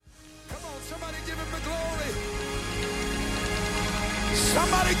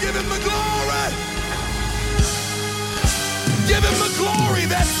Somebody give him the glory. Give him the glory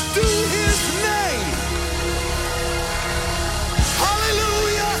that's due his name.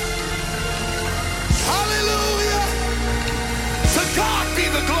 Hallelujah. Hallelujah. To God be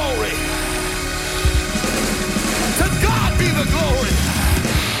the glory. To God be the glory.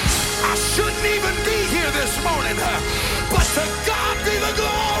 I shouldn't even be here this morning, but to God be the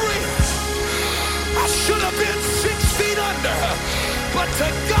glory. I should have been 6 feet under, but to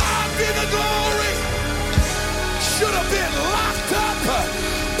God be the glory. Should have been locked up,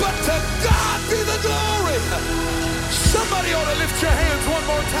 but to God be the glory. Somebody ought to lift your hands one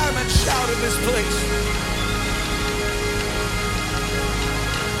more time and shout in this place.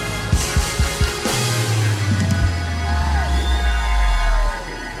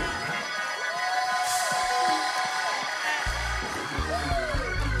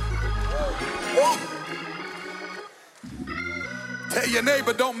 Tell your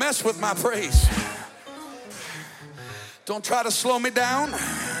neighbor, don't mess with my praise. Don't try to slow me down.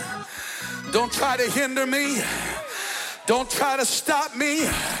 Don't try to hinder me. Don't try to stop me.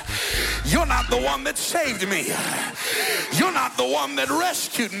 You're not the one that saved me. You're not the one that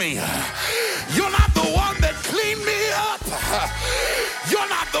rescued me. You're not the one that cleaned me up. You're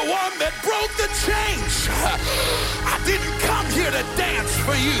not the one that broke the chains. I didn't come here to dance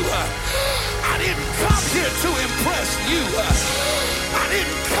for you. I didn't come here to impress you. I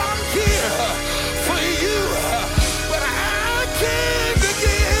didn't come here for you, but I came to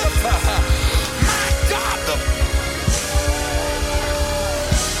give my God the...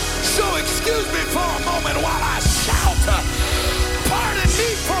 So excuse me for a moment while I shout. Pardon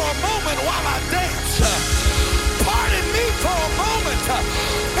me for a moment while I dance. Pardon me for a moment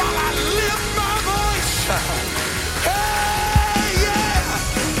while I lift my voice.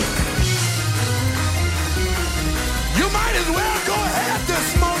 You might as well go ahead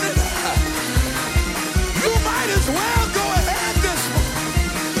this morning. You might as well go ahead this morning.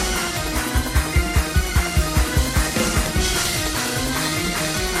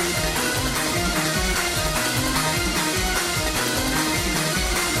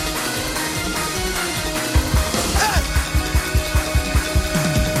 Hey.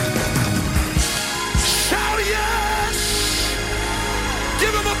 Shout yes.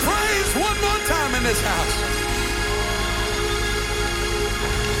 Give him a praise one more time in this house.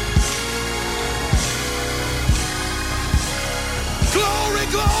 Glory,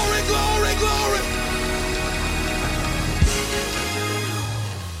 glory, glory, glory.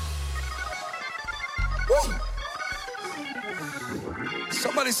 Woo.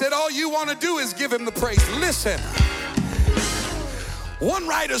 Somebody said all you want to do is give him the praise. Listen, one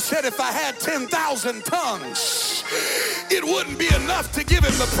writer said if I had 10,000 tongues, it wouldn't be enough to give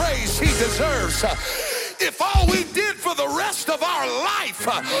him the praise he deserves. If all we did for the rest of our life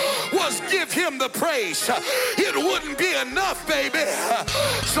was give him the praise, it wouldn't be enough, baby.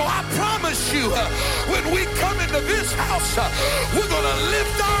 So I promise you, when we come into this house, we're going to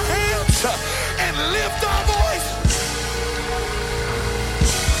lift our hands and lift our voice.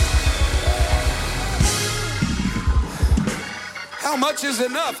 How much is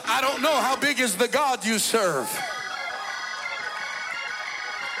enough? I don't know. How big is the God you serve?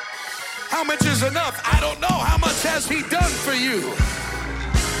 How much is enough? I don't know. How much has he done for you?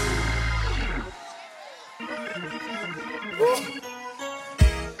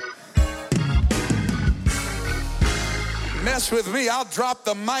 Mess with me, I'll drop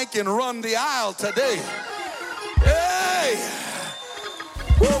the mic and run the aisle today. Hey!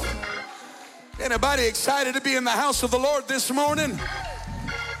 Woo. Anybody excited to be in the house of the Lord this morning?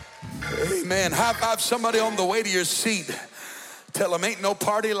 Amen. High five somebody on the way to your seat. Tell them ain't no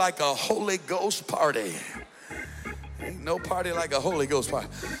party like a Holy Ghost party. Ain't no party like a Holy Ghost party.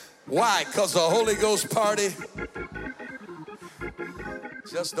 Why? Because the Holy Ghost party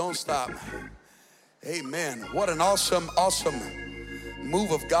just don't stop. Amen. What an awesome, awesome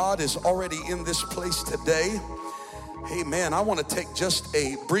move of God is already in this place today. Amen. I want to take just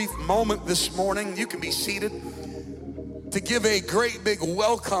a brief moment this morning. You can be seated. To give a great big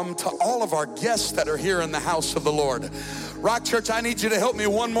welcome to all of our guests that are here in the house of the Lord. Rock Church, I need you to help me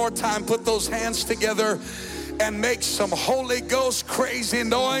one more time. Put those hands together and make some Holy Ghost crazy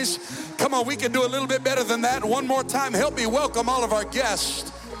noise. Come on, we can do a little bit better than that. One more time, help me welcome all of our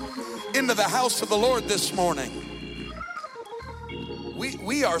guests into the house of the Lord this morning.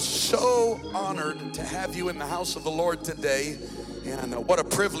 We are so honored to have you in the house of the Lord today. And what a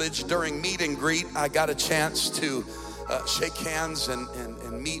privilege. During meet and greet, I got a chance to shake hands and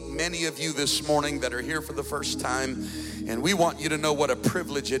meet many of you this morning that are here for the first time. And we want you to know what a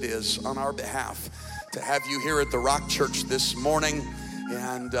privilege it is on our behalf to have you here at the Rock Church this morning.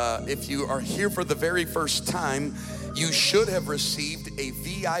 And if you are here for the very first time, you should have received a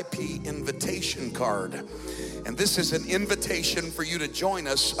VIP invitation card. And this is an invitation for you to join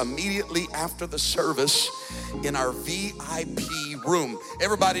us immediately after the service in our VIP room.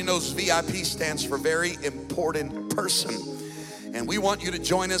 Everybody knows VIP stands for very important person. And we want you to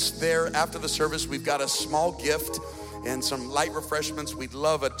join us there after the service. We've got a small gift and some light refreshments. We'd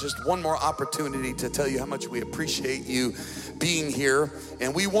love just one more opportunity to tell you how much we appreciate you being here.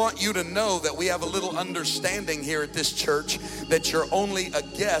 And we want you to know that we have a little understanding here at this church that you're only a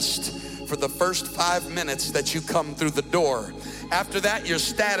guest for the first 5 minutes that you come through the door. After that, your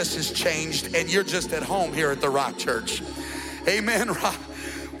status is changed and you're just at home here at the Rock Church. Amen.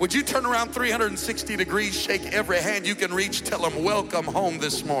 Would you turn around 360 degrees, shake every hand you can reach, tell them welcome home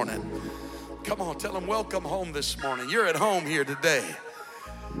this morning. Come on, tell them welcome home this morning. You're at home here today.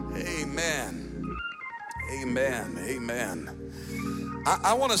 Amen. Amen. Amen.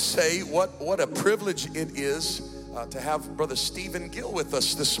 I want to say what a privilege it is to have Brother Stephen Gill with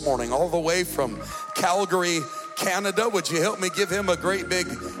us this morning, all the way from Calgary, Canada. Would you help me give him a great big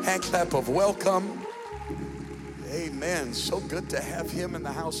hand clap of welcome? Amen. So good to have him in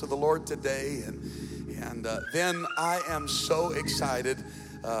the house of the Lord today. And then I am so excited.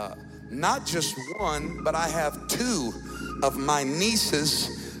 Not just one, but I have two of my nieces,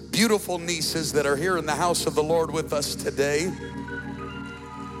 beautiful nieces, that are here in the house of the Lord with us today.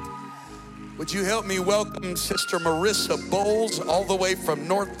 Would you help me welcome Sister Marissa Bowles, all the way from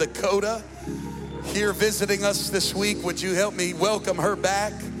North Dakota, here visiting us this week. Would you help me welcome her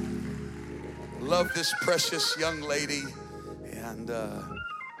back? Love this precious young lady, and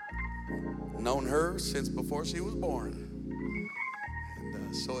known her since before she was born.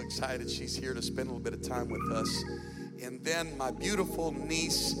 So excited she's here to spend a little bit of time with us. And then my beautiful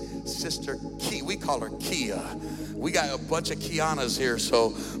niece, Sister Kia. We call her Kia. We got a bunch of Kianas here,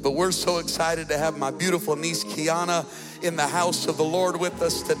 but we're so excited to have my beautiful niece Kiana in the house of the Lord with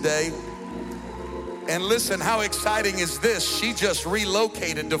us today. And listen, how exciting is this? She just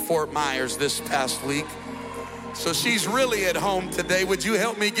relocated to Fort Myers this past week. So she's really at home today. Would you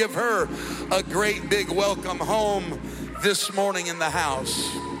help me give her a great big welcome home this morning in the house?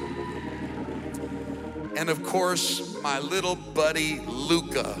 And of course, my little buddy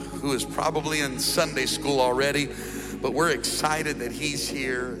Luca, who is probably in Sunday school already, but we're excited that he's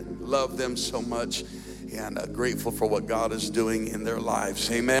here. Love them so much, and grateful for what God is doing in their lives.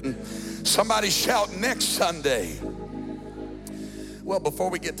 Amen. Somebody shout next Sunday. Well, before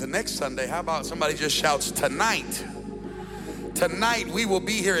we get to next Sunday, how about somebody just shouts tonight? Tonight we will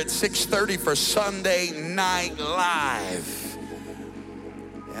be here at 6:30 for Sunday Night Live.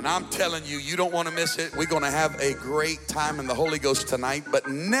 And I'm telling you, you don't want to miss it. We're going to have a great time in the Holy Ghost tonight. But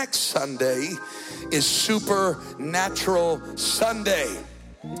next Sunday is Supernatural Sunday.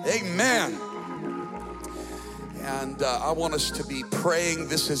 Amen. And I want us to be praying.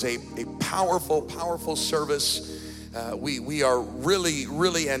 This is a powerful, powerful service. We are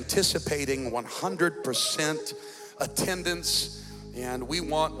really anticipating 100% attendance. And we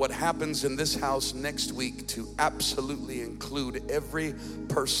want what happens in this house next week to absolutely include every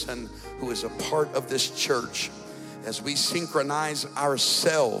person who is a part of this church as we synchronize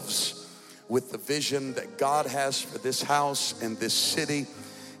ourselves with the vision that God has for this house and this city.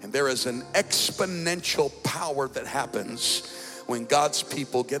 And there is an exponential power that happens when God's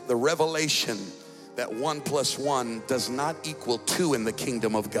people get the revelation that 1 + 1 does not equal 2 in the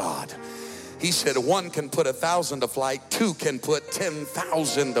kingdom of God. He said 1 can put 1,000 to flight, 2 can put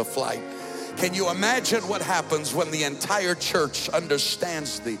 10,000 to flight. Can you imagine what happens when the entire church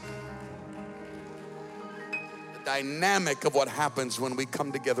understands the dynamic of what happens when we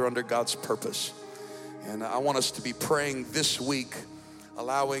come together under God's purpose? And I want us to be praying this week,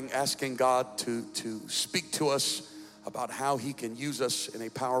 asking God to speak to us about how he can use us in a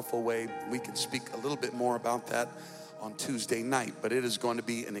powerful way. We can speak a little bit more about that on Tuesday night, but it is going to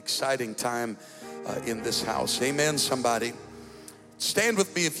be an exciting time in this house. Amen, somebody. Stand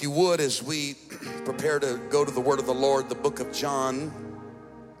with me if you would as we prepare to go to the word of the Lord. The book of John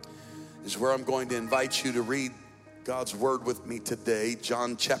is where I'm going to invite you to read God's word with me today.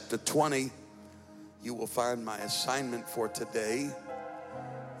 John chapter 20. You will find my assignment for today.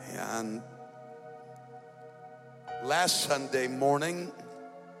 And last Sunday morning,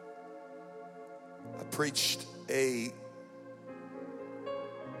 I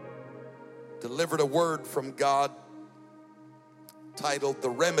delivered a word from God titled The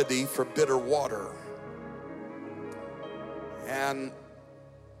Remedy for Bitter Water. And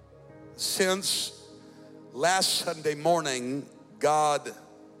since last Sunday morning, God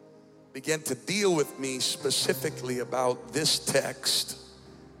began to deal with me specifically about this text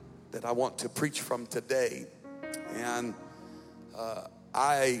that I want to preach from today. And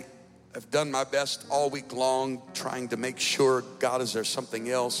I have done my best all week long trying to make sure, God, is there something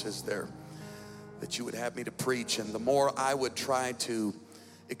else? Is there that you would have me to preach? And the more I would try to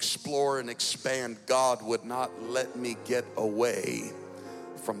explore and expand, God would not let me get away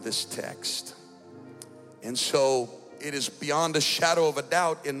from this text. And so it is beyond a shadow of a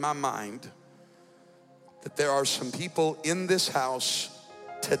doubt in my mind that there are some people in this house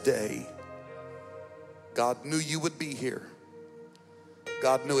today. God knew you would be here.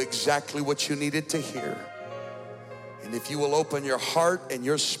 God knew exactly what you needed to hear. And if you will open your heart and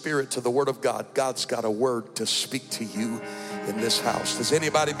your spirit to the Word of God, God's got a word to speak to you in this house. Does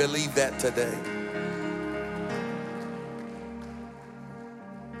anybody believe that today?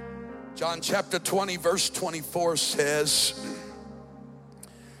 John chapter 20 verse 24 says,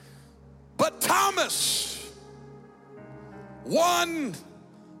 but Thomas, one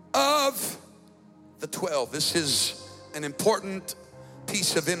of the 12. This is an important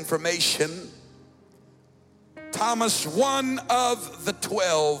piece of information. Thomas, one of the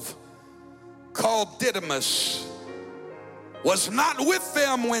 12, called Didymus, was not with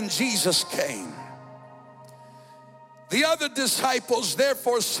them when Jesus came. The other disciples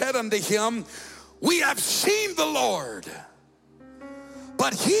therefore said unto him, we have seen the Lord.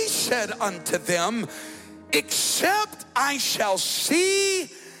 But he said unto them, except I shall see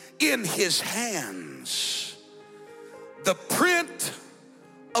in his hands the print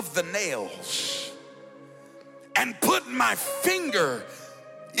of the nails, and put my finger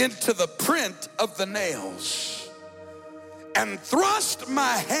into the print of the nails, and thrust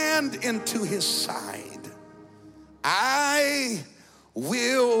my hand into his side, I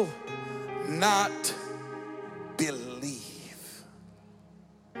will not believe.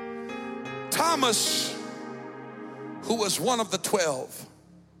 Thomas, who was one of the 12,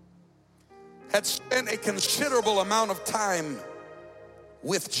 had spent a considerable amount of time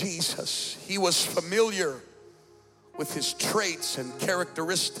with Jesus. He was familiar with his traits and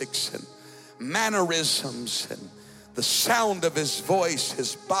characteristics and mannerisms and the sound of his voice,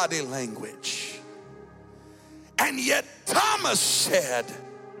 his body language. And yet Thomas said,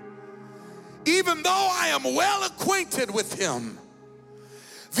 even though I am well acquainted with him,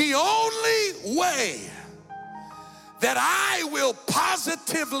 the only way that I will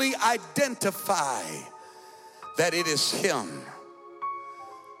positively identify that it is him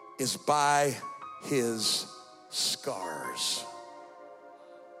is by his scars.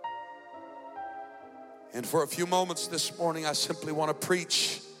 And for a few moments this morning, I simply want to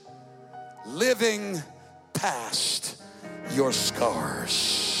preach living past your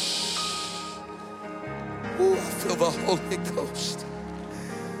scars. Ooh, I feel the Holy Ghost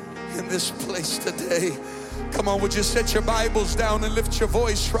in this place today. Come on, would you set your Bibles down and lift your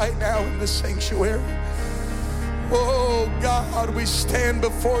voice right now in this sanctuary? Oh God, we stand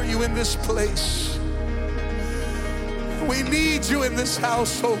before you in this place. We need you in this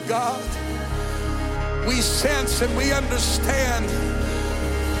house, oh God. We sense and we understand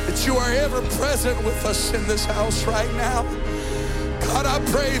that you are ever present with us in this house right now. God, I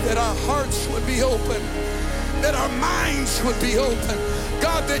pray that our hearts would be open, that our minds would be open.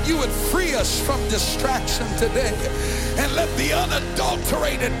 God, that you would free us from distraction today and let the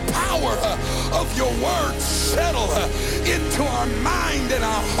unadulterated power of your word settle into our mind and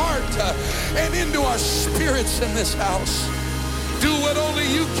our heart and into our spirits in this house. Do what only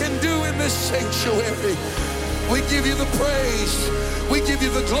you can do in this sanctuary. We give you the praise. We give you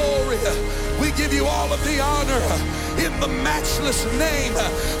the glory. We give you all of the honor in the matchless name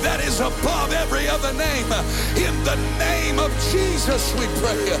that is above every other name. In the name of Jesus we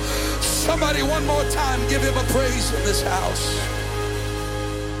pray. Somebody one more time give him a praise in this house.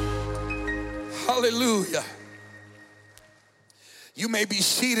 Hallelujah. You may be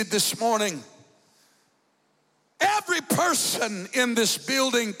seated this morning. Every person in this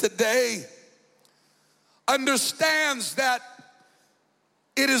building today understands that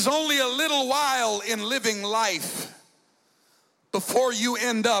it is only a little while in living life before you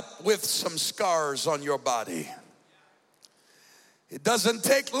end up with some scars on your body. It doesn't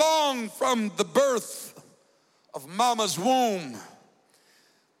take long from the birth of mama's womb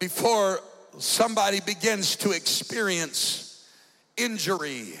before somebody begins to experience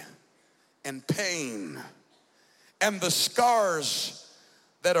injury and pain and the scars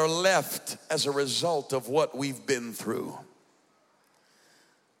that are left as a result of what we've been through.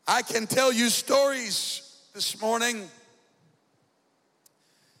 I can tell you stories this morning.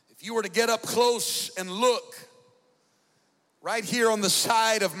 If you were to get up close and look, Right here on the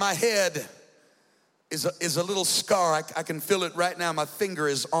side of my head is a little scar. I can feel it right now. My finger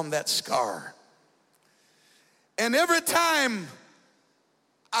is on that scar. And every time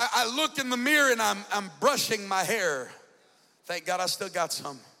I look in the mirror and I'm brushing my hair, thank God I still got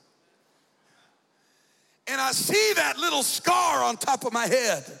some. And I see that little scar on top of my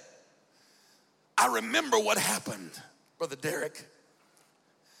head. I remember what happened, Brother Derek.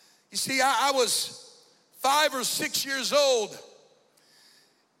 You see, I was 5 or 6 years old.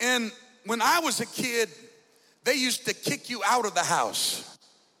 And when I was a kid, they used to kick you out of the house.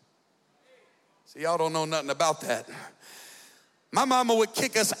 See, y'all don't know nothing about that. My mama would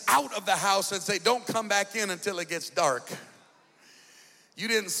kick us out of the house and say, don't come back in until it gets dark. You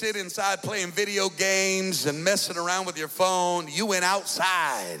didn't sit inside playing video games and messing around with your phone. You went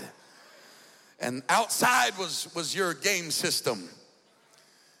outside. And outside was your game system.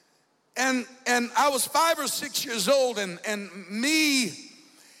 And I was 5 or 6 years old, and me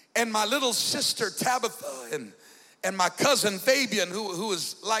and my little sister Tabitha and my cousin Fabian, who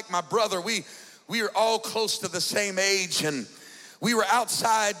was like my brother, we were all close to the same age, and we were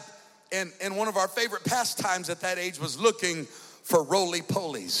outside, and one of our favorite pastimes at that age was looking for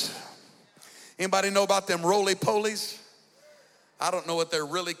roly-polies. Anybody know about them roly-polies? I don't know what they're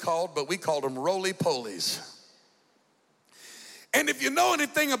really called, but we called them roly-polies. And if you know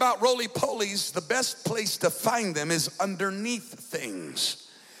anything about roly-polies, the best place to find them is underneath things.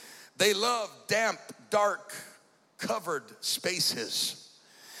 They love damp, dark, covered spaces.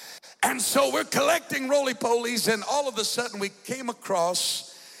 And so we're collecting roly-polies, and all of a sudden we came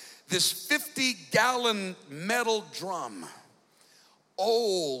across this 50-gallon metal drum.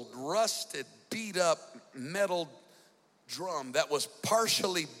 Old, rusted, beat up metal drum that was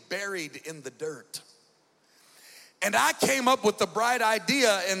partially buried in the dirt. And I came up with the bright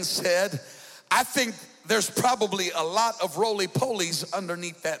idea and said, I think there's probably a lot of roly-polies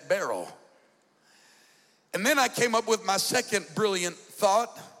underneath that barrel. And then I came up with my second brilliant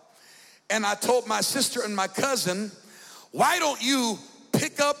thought, and I told my sister and my cousin, why don't you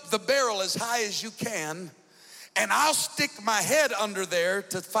pick up the barrel as high as you can, and I'll stick my head under there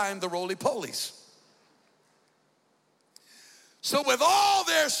to find the roly-polies. So with all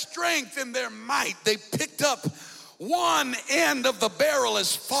their strength and their might, they picked up one end of the barrel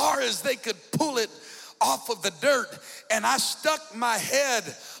as far as they could pull it off of the dirt, and I stuck my head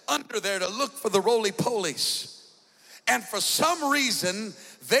under there to look for the roly-polies. And for some reason,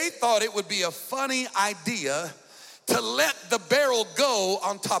 they thought it would be a funny idea to let the barrel go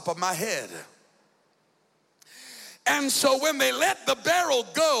on top of my head. And so when they let the barrel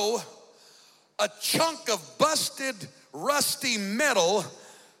go, a chunk of busted, rusty metal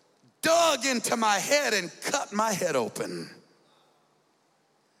dug into my head and cut my head open.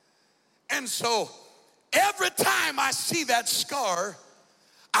 And so every time I see that scar,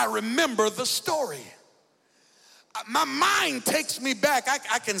 I remember the story. My mind takes me back.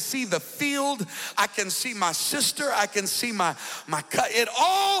 I can see the field. I can see my sister. I can see my cut. It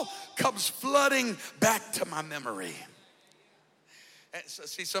all comes flooding back to my memory. And so,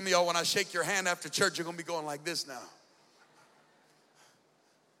 see, some of y'all, when I shake your hand after church, you're going to be going like this now.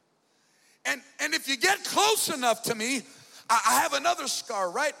 And if you get close enough to me, I have another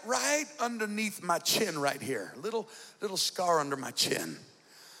scar right underneath my chin right here. Little scar under my chin.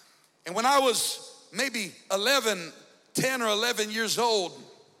 And when I was maybe 10 or 11 years old,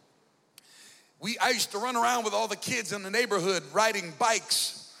 I used to run around with all the kids in the neighborhood riding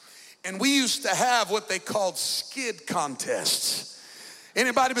bikes. And we used to have what they called skid contests.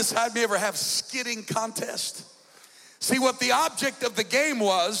 Anybody beside me ever have skidding contest? See, what the object of the game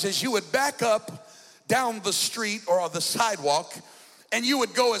was is you would back up down the street or on the sidewalk, and you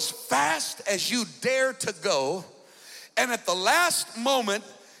would go as fast as you dare to go, and at the last moment,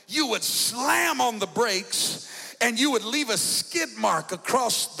 you would slam on the brakes, and you would leave a skid mark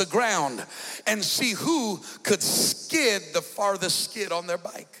across the ground and see who could skid the farthest skid on their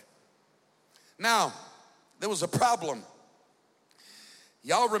bike. Now, there was a problem.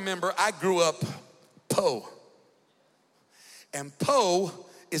 Y'all remember I grew up poor. And po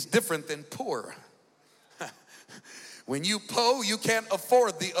is different than poor. When you po, you can't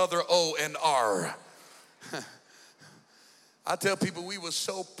afford the other O and R. I tell people we was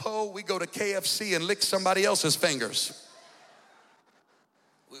so po, we go to KFC and lick somebody else's fingers.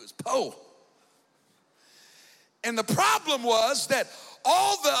 We was po. And the problem was that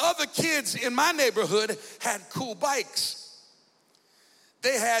all the other kids in my neighborhood had cool bikes.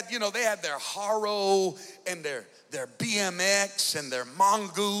 They had their Haro and their BMX and their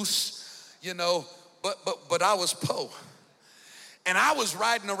Mongoose, but I was po. And I was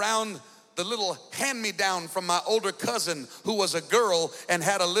riding around the little hand-me-down from my older cousin who was a girl and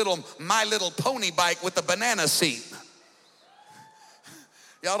had a little My Little Pony bike with a banana seat.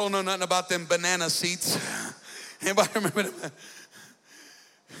 Y'all don't know nothing about them banana seats. Anybody remember them?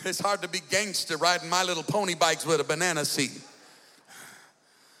 It's hard to be gangster riding My Little Pony bikes with a banana seat.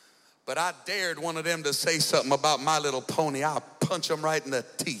 But I dared one of them to say something about My Little Pony. I'll punch them right in the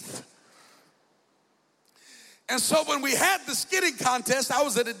teeth. And so when we had the skidding contest, I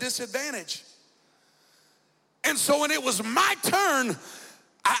was at a disadvantage. And so when it was my turn,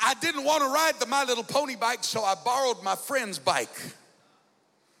 I didn't want to ride the My Little Pony bike, so I borrowed my friend's bike.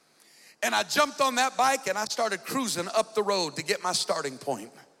 And I jumped on that bike and I started cruising up the road to get my starting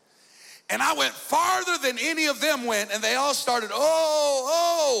point. And I went farther than any of them went, and they all started,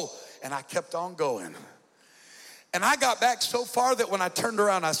 oh, and I kept on going. And I got back so far that when I turned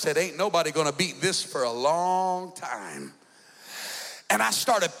around, I said, ain't nobody gonna beat this for a long time. And I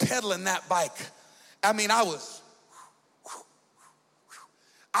started pedaling that bike. I mean, I was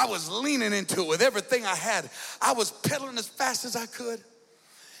leaning into it with everything I had. I was pedaling as fast as I could.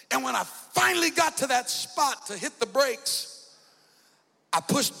 And when I finally got to that spot to hit the brakes, I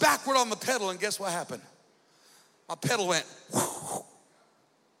pushed backward on the pedal, and guess what happened? My pedal went, whoo.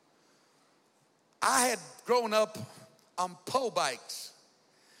 I had grown up on Poe bikes.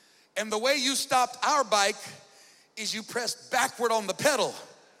 And the way you stopped our bike is you pressed backward on the pedal.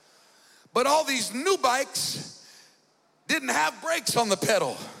 But all these new bikes didn't have brakes on the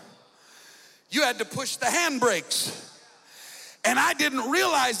pedal. You had to push the hand brakes. And I didn't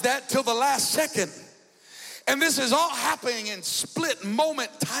realize that till the last second. And this is all happening in split moment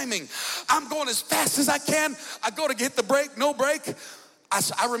timing. I'm going as fast as I can. I go to hit the brake, no brake.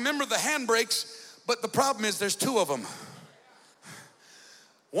 I remember the hand brakes. But the problem is there's two of them.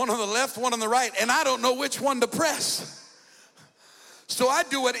 One on the left, one on the right, and I don't know which one to press. So I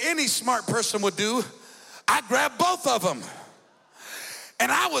do what any smart person would do. I grab both of them.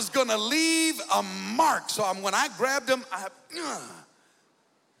 And I was gonna leave a mark. So when I grabbed them,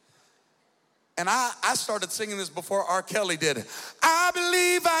 and I started singing this before R. Kelly did. I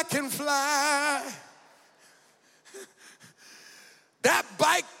believe I can fly. That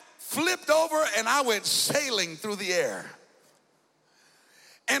bike flipped over and I went sailing through the air.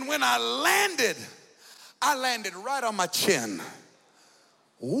 And when I landed right on my chin.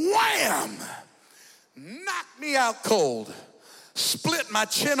 Wham! Knocked me out cold. Split my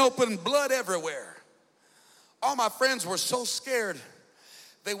chin open, blood everywhere. All my friends were so scared,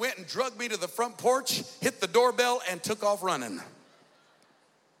 they went and drugged me to the front porch, hit the doorbell, and took off running.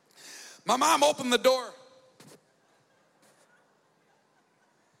 My mom opened the door.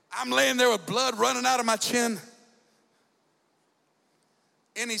 I'm laying there with blood running out of my chin.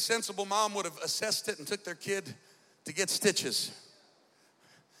 Any sensible mom would have assessed it and took their kid to get stitches.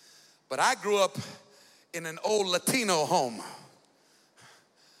 But I grew up in an old Latino home.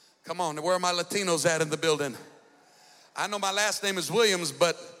 Come on, where are my Latinos at in the building? I know my last name is Williams,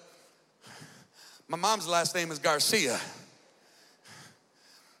 but my mom's last name is Garcia.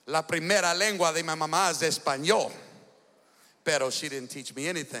 La primera lengua de mi mamá es español. Pero she didn't teach me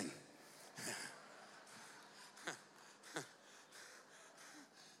anything.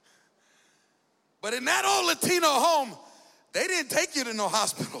 But in that old Latino home, they didn't take you to no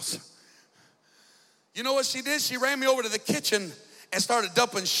hospitals. You know what she did? She ran me over to the kitchen and started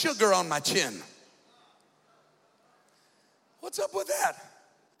dumping sugar on my chin. What's up with that?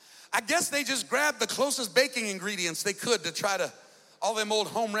 I guess they just grabbed the closest baking ingredients they could to try to, all them old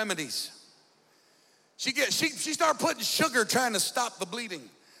home remedies. She started putting sugar trying to stop the bleeding.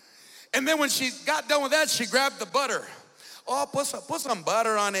 And then when she got done with that, she grabbed the butter. Oh, put some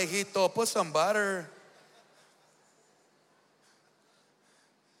butter on it, hijito. Put some butter.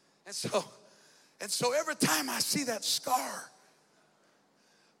 And so every time I see that scar,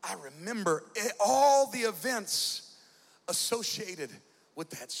 I remember all the events associated with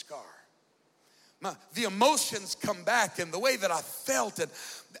that scar. The emotions come back, and the way that I felt, and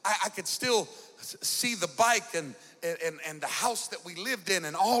I could still see the bike and the house that we lived in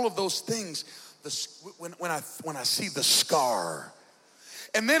and all of those things when I see the scar.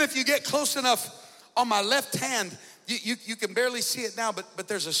 And then if you get close enough on my left hand, you can barely see it now, but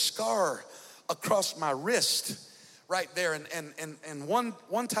there's a scar across my wrist right there. And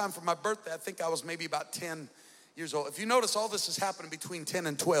one time for my birthday, I think I was maybe about 10 years old. If you notice, all this is happening between 10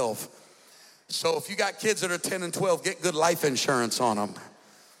 and 12. So if you got kids that are 10 and 12, get good life insurance on them.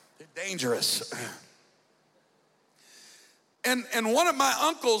 They're dangerous. And one of my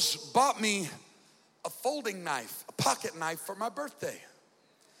uncles bought me a folding knife, a pocket knife for my birthday.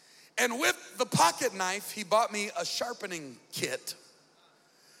 And with the pocket knife, he bought me a sharpening kit.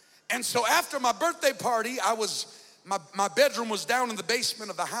 And so after my birthday party, my bedroom was down in the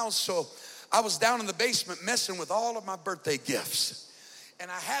basement of the house, so I was down in the basement messing with all of my birthday gifts. And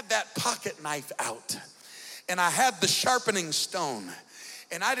I had that pocket knife out, and I had the sharpening stone,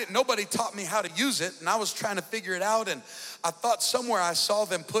 and nobody taught me how to use it, and I was trying to figure it out, and I thought somewhere I saw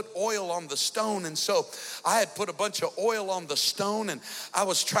them put oil on the stone, and so I had put a bunch of oil on the stone, and I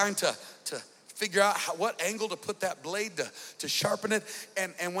was trying to figure out what angle to put that blade to sharpen it,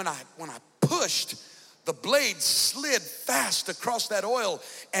 and when I pushed, the blade slid fast across that oil,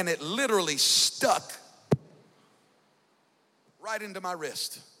 and it literally stuck right into my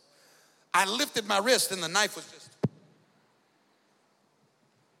wrist. I lifted my wrist, and the knife was just.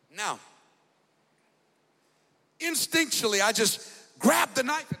 Now, instinctually, I just grabbed the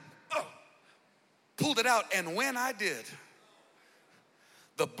knife and pulled it out, and when I did,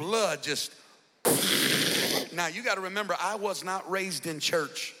 the blood just. Now, you got to remember, I was not raised in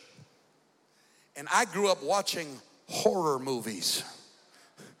church. And I grew up watching horror movies.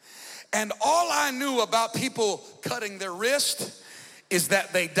 And all I knew about people cutting their wrist is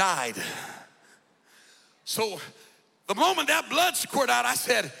that they died. So the moment that blood squirted out, I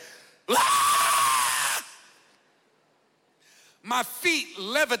said, "Ah!" My feet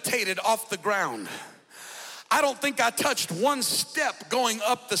levitated off the ground. I don't think I touched one step going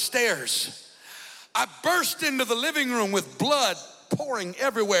up the stairs. I burst into the living room with blood pouring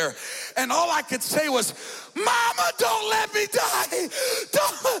everywhere, and all I could say was, "Mama, don't let me die.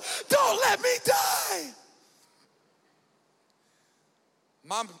 Don't let me die."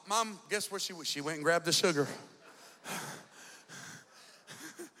 Mom, guess where she was? She went and grabbed the sugar.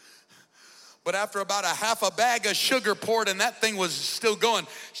 But after about a half a bag of sugar poured and that thing was still going,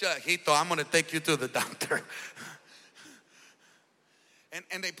 she's like, "Hito, I'm gonna take you to the doctor."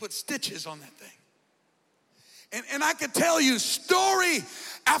 And they put stitches on that thing. And I could tell you story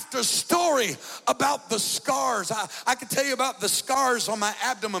after story about the scars. I could tell you about the scars on my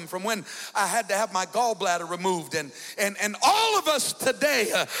abdomen from when I had to have my gallbladder removed. And all of us today,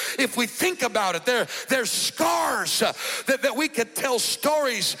 if we think about it, there's scars that we could tell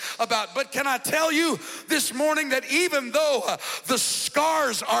stories about. But can I tell you this morning that even though the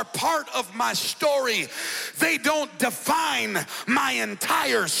scars are part of my story, they don't define my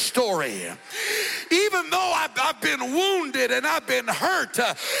entire story. Even though I've been wounded and I've been hurt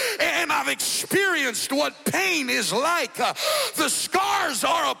and I've experienced what pain is like, the scars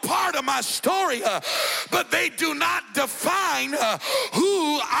are a part of my story, but they do not define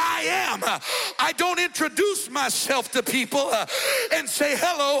who I am. I don't introduce myself to people and say,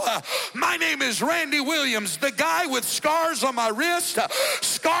 "Hello, my name is Randy Williams, the guy with scars on my wrist,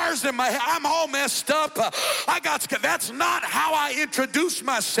 scars in my head, I'm all messed up, I got scars." That's not how I introduce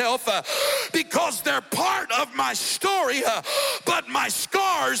myself, because they're part of my story, but my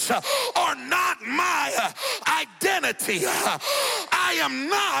scars are not my identity. I am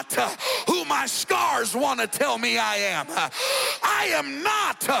not who my scars want to tell me I am. I am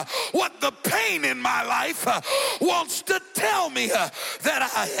not what the pain in my life wants to tell me that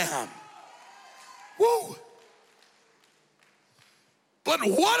I am. Woo. But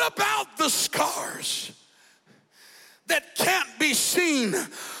what about the scars that can't be seen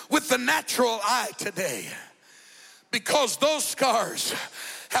with the natural eye today? Because those scars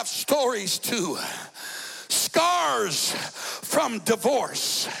have stories too. Scars from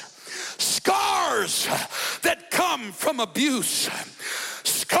divorce, scars that come from abuse,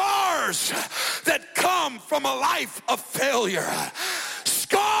 scars that come from a life of failure,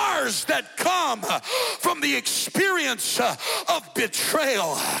 scars that come from the experience of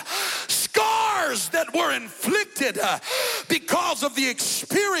betrayal, scars that were inflicted because of the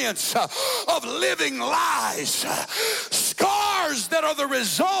experience of living lies, scars that are the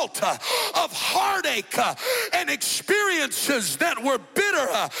result of heartache and experiences that were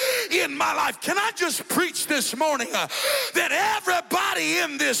bitter in my life. Can I just preach this morning that everybody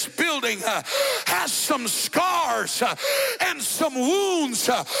in this building has some scars and some wounds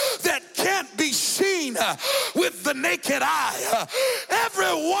that can't be seen with the naked eye.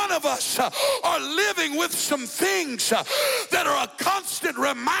 Every one of us are living with some things that are a constant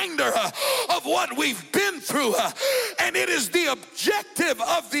reminder of what we've been through, and it is the objective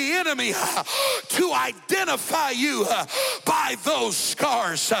of the enemy to identify you by those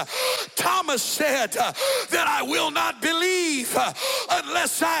scars. Thomas said that I will not believe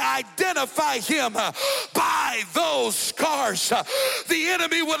unless I identify him by those scars. The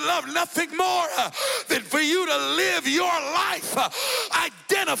enemy would love nothing more than for you to live your life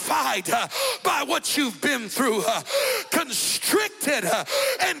identified by what you've been through, constricted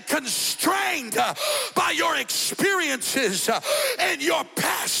and constrained by your experiences and your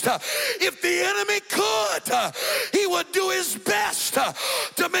past. If the enemy could, he would do his best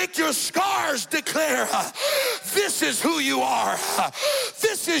to make your scars declare, this is who you are.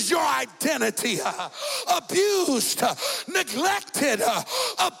 This is your identity. Abused, neglected,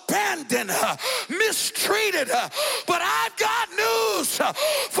 abandoned, mistreated. But I've got news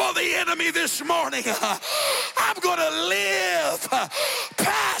for the enemy this morning. I'm going to live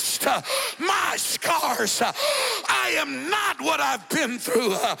past my scars. I am not what I've been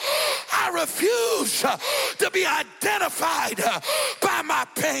through. I refuse to be identified by my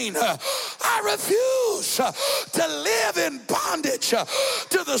pain. I refuse to live in bondage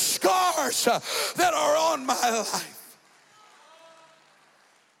to the scars that are on my life.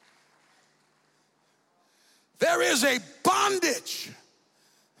 There is a bondage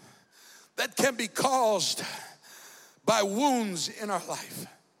that can be caused by wounds in our life.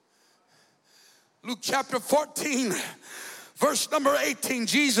 Luke chapter 14, verse number 18,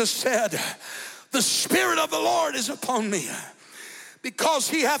 Jesus said, the Spirit of the Lord is upon me, because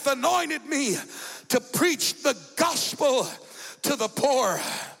he hath anointed me to preach the gospel to the poor.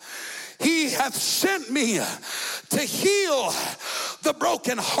 He hath sent me to heal the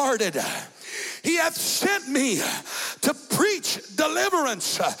brokenhearted. He hath sent me to preach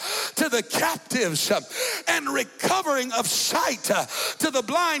deliverance to the captives and recovering of sight to the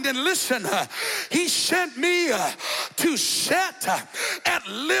blind. And listen, he sent me to set at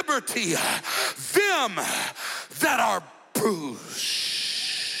liberty them that are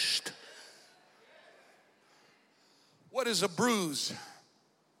bruised. What is a bruise?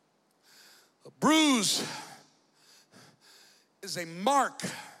 A bruise is a mark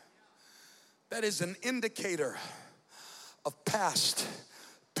that is an indicator of past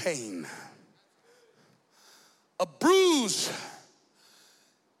pain. A bruise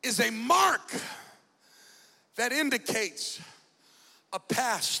is a mark that indicates a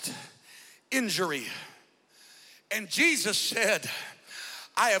past injury. And Jesus said,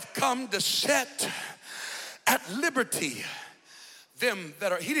 I have come to set at liberty them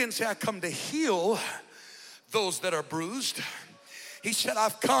that are, he didn't say I come to heal those that are bruised. He said,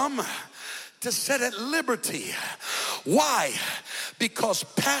 I've come to set at liberty. Why? Because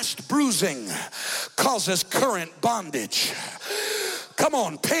past bruising causes current bondage. Come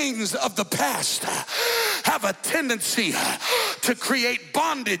on, pains of the past have a tendency to create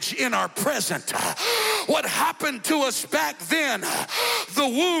bondage in our present. What happened to us back then, the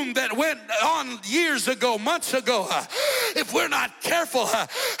wound that went on years ago, months ago, if we're not careful,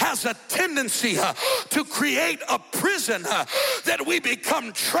 has a tendency to create a prison that we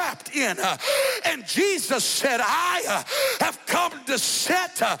become trapped in. And Jesus said, I have come to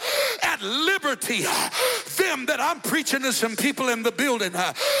set at liberty them that I'm preaching to some people in the building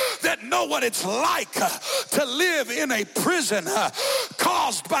that know what it's like to live in a prison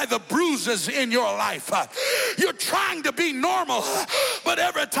caused by the bruises in your life. You're trying to be normal, but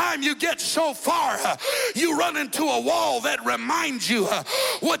every time you get so far, you run into a wall that reminds you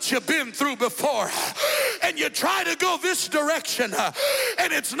what you've been through before. And you try to go this direction,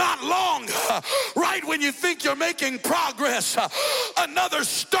 and it's not long, right when you think you're making progress, another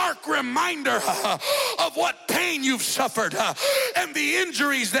stark reminder of what pain you've suffered and the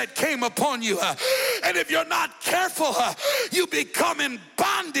injuries that came upon you. And if you're not careful, you become in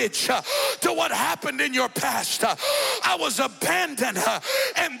bondage to what happened in your past. I was abandoned,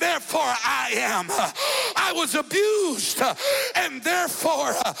 and therefore I am. I was abused, and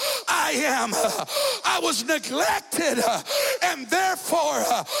therefore I am. I was neglected, and therefore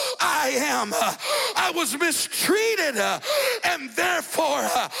I am. I was mistreated, and therefore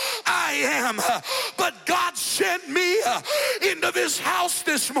I am. But God sent me into this house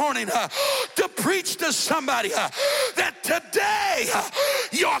this morning to preach to somebody that today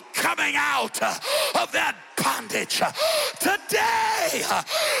you're coming out of that bondage. Today,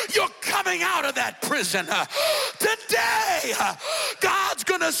 you're coming out of that prison. Today, God's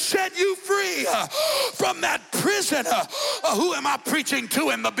going to set you free from that prison. Who am I preaching to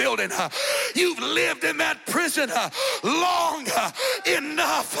in the building? You've lived in that prison long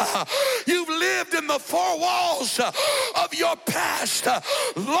enough. You've lived in the four walls of your past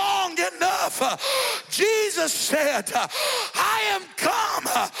long enough. Jesus said, I am come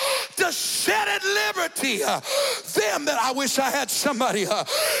to set at liberty them that I wish I had somebody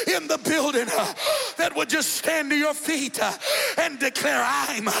in the building that would just stand to your feet and declare,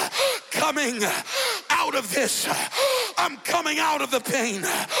 I'm coming out of this. I'm coming out of the pain.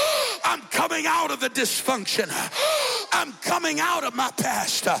 I'm coming out of the dysfunction. I'm coming out of my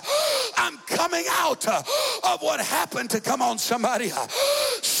past. I'm coming out of what happened to, come on somebody,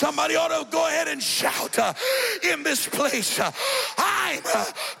 Somebody ought to go ahead and shout in this place, I'm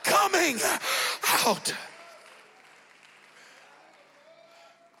coming out.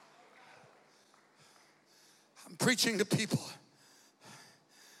 I'm preaching to people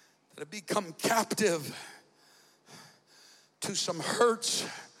that have become captive to some hurts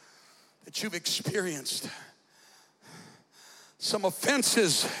that you've experienced, some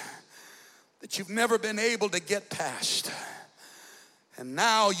offenses that you've never been able to get past. And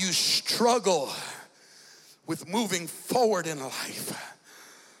now you struggle with moving forward in life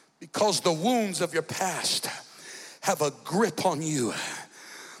because the wounds of your past have a grip on you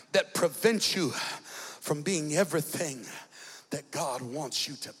that prevents you from being everything that God wants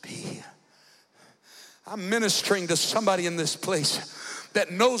you to be. I'm ministering to somebody in this place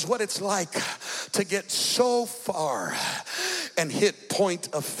that knows what it's like to get so far and hit point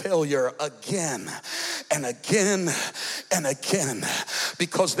of failure again and again and again,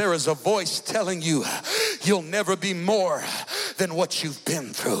 because there is a voice telling you you'll never be more than what you've been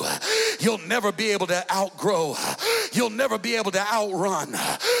through. You'll never be able to outgrow. You'll never be able to outrun.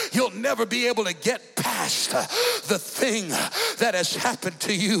 You'll never be able to get past the thing that has happened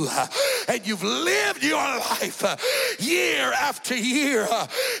to you. And you've lived your life year after year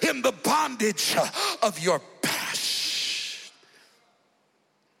in the bondage of your past.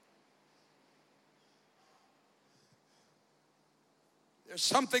 There's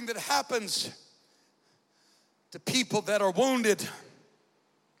something that happens to people that are wounded.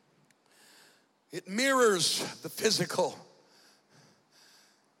 It mirrors the physical.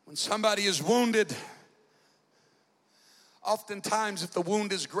 When somebody is wounded, oftentimes if the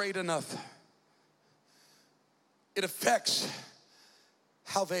wound is great enough, it affects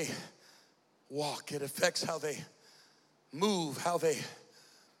how they walk. It affects how they move, how they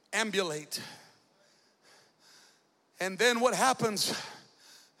ambulate. And then what happens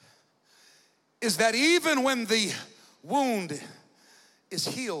is that even when the wound is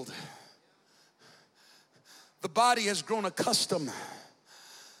healed, the body has grown accustomed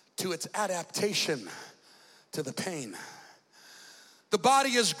to its adaptation to the pain. The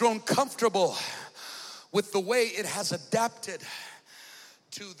body has grown comfortable with the way it has adapted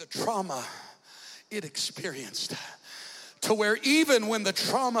to the trauma it experienced, to where even when the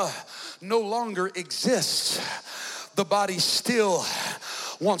trauma no longer exists, the body still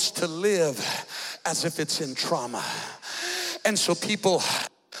wants to live as if it's in trauma. And so people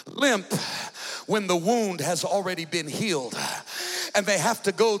limp when the wound has already been healed, and they have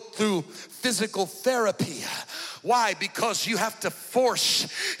to go through physical therapy. Why? Because you have to force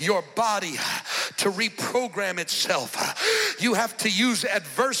your body to reprogram itself. You have to use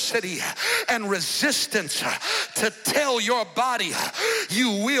adversity and resistance to tell your body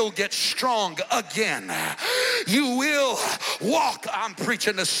you will get strong again. You will walk. I'm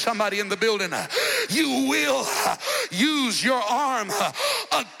preaching to somebody in the building. You will use your arm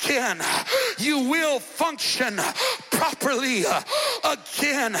again. You will function properly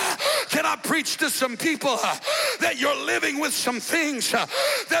again. Can I preach to some people that you're living with some things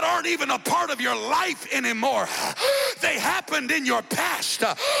that aren't even a part of your life anymore? They happened in your past.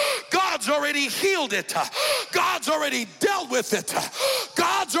 God's already healed it. God's already dealt with it.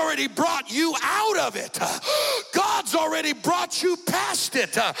 God's already brought you out of it. God's already brought you past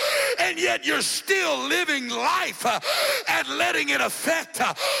it. And yet you're still living life and letting it affect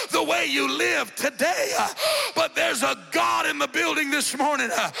the way you live today. But there's a God in the building this morning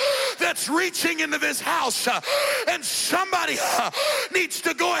that's reaching into this house, and somebody needs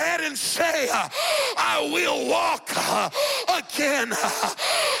to go ahead and say, I will walk again.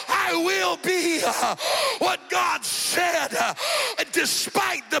 I will be what God said,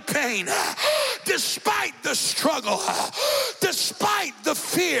 despite the pain, despite the struggle, despite the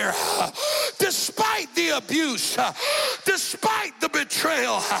fear, despite the abuse, despite the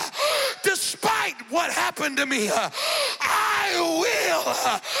betrayal, despite what happened to me. I will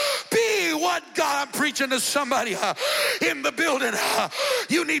be what God. I'm preaching to somebody in the building.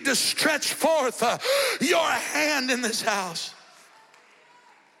 You need to stretch forth your hand in this house.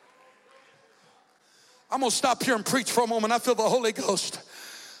 I'm going to stop here and preach for a moment. I feel the Holy Ghost.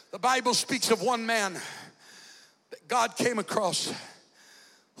 The Bible speaks of one man that God came across,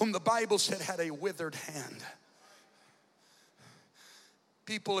 whom the Bible said had a withered hand.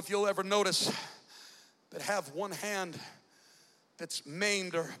 People, if you'll ever notice, that have one hand that's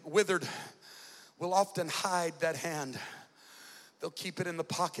maimed or withered will often hide that hand. They'll keep it in the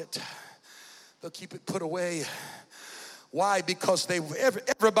pocket. They'll keep it put away. Why? Because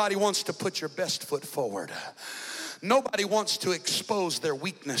everybody wants to put your best foot forward. Nobody wants to expose their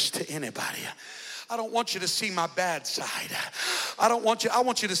weakness to anybody. I don't want you to see my bad side. I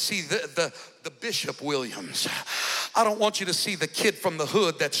want you to see the Bishop Williams. I don't want you to see the kid from the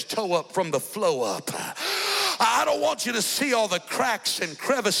hood that's toe up from the flow up. I don't want you to see all the cracks and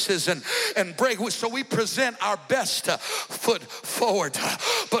crevices and break. So we present our best foot forward.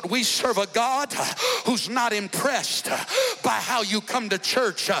 But we serve a God who's not impressed by how you come to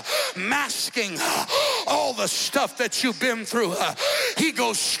church, masking all the stuff that you've been through. He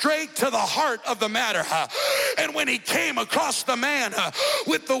goes straight to the heart of the matter. And when he came across the man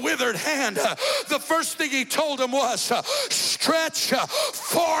with the withered hand, the first thing he told him was, stretch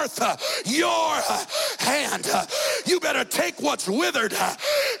forth your hand. You better take what's withered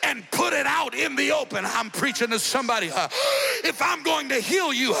and put it out in the open. I'm preaching to somebody. If I'm going to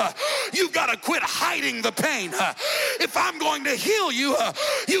heal you, you've got to quit hiding the pain. If I'm going to heal you,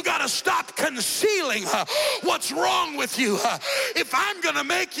 you got to stop concealing what's wrong with you. If I'm going to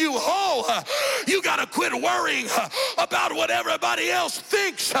make you whole, you got to quit worrying about what everybody else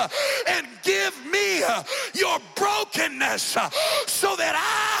thinks and give me your brokenness so that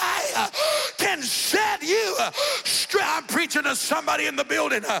I can set you straight. I'm preaching to somebody in the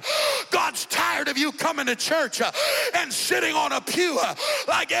building. God's tired of you coming to church and sitting on a pew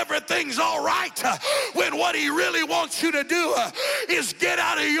like everything's all right, when what he really wants you to do is get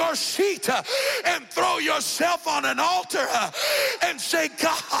out of your seat and throw yourself on an altar and say,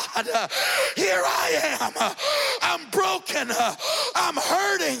 God, here I am. I'm broken. I'm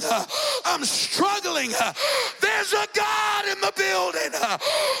hurting. I'm struggling. There's a God in the building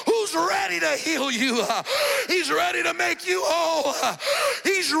who's ready to heal you. He's ready to make you whole.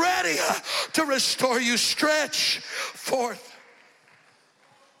 He's ready to restore you. Stretch forth.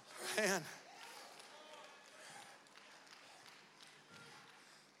 Man.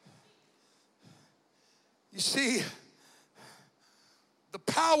 You see, the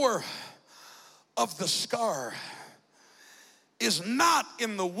power of the scar is not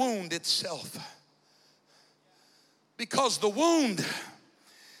in the wound itself, because the wound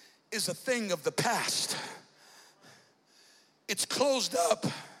is a thing of the past. It's closed up,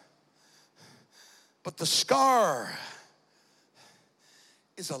 but the scar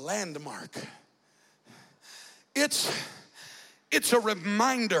is a landmark. It's a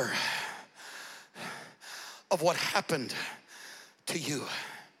reminder of what happened to you.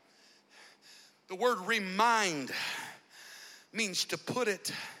 The word remind means to put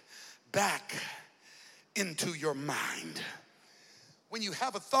it back into your mind. When you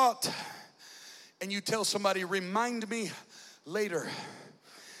have a thought and you tell somebody, remind me later,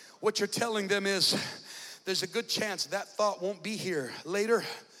 what you're telling them is, there's a good chance that thought won't be here later.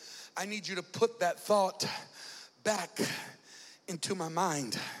 I need you to put that thought back into my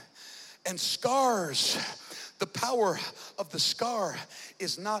mind. And scars, the power of the scar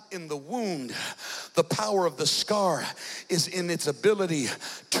is not in the wound. The power of the scar is in its ability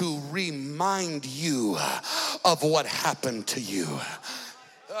to remind you of what happened to you.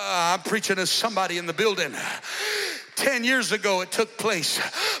 I'm preaching to somebody in the building. 10 years ago it took place,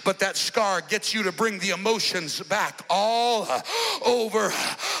 but that scar gets you to bring the emotions back all over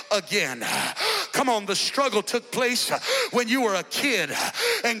again. Come on, the struggle took place when you were a kid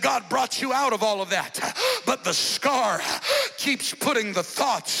and God brought you out of all of that, but the scar keeps putting the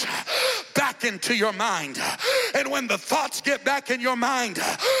thoughts back into your mind. And when the thoughts get back in your mind,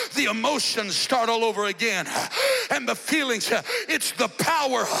 the emotions start all over again, and the feelings. It's the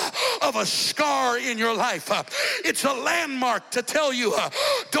power of a scar in your life. It's a landmark to tell you,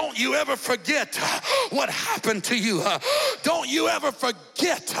 don't you ever forget what happened to you. Don't you ever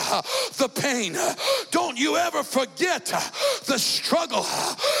forget the pain. Don't you ever forget the struggle.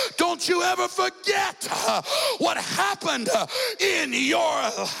 Don't you ever forget what happened in your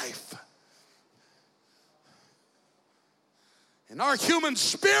life. And our human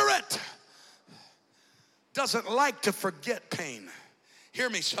spirit doesn't like to forget pain. Hear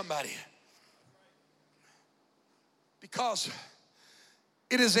me, somebody. Because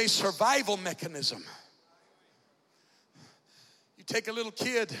it is a survival mechanism. You take a little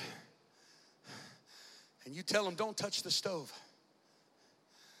kid and you tell them, don't touch the stove.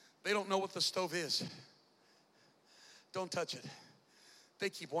 They don't know what the stove is. Don't touch it. They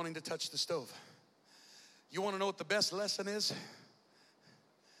keep wanting to touch the stove. You want to know what the best lesson is?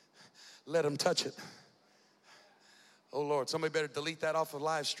 Let them touch it. Oh Lord, somebody better delete that off of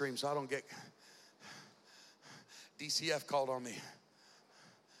live stream so I don't get DCF called on me.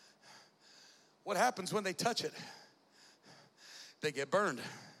 What happens when they touch it? They get burned.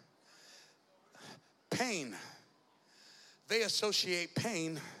 Pain. They associate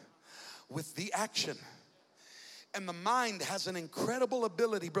pain with the action. And the mind has an incredible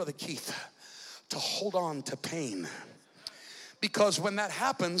ability, Brother Keith, to hold on to pain. Because when that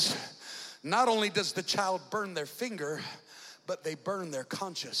happens, not only does the child burn their finger, but they burn their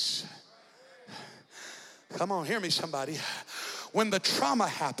conscience. Come on, hear me somebody. When the trauma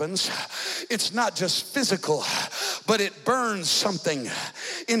happens, it's not just physical, but it burns something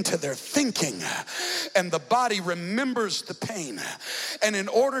into their thinking, and the body remembers the pain. And in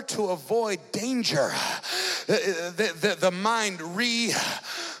order to avoid danger, the mind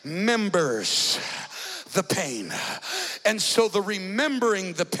remembers the pain. And so the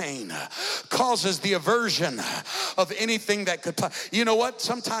remembering the pain causes the aversion of anything that could, you know what?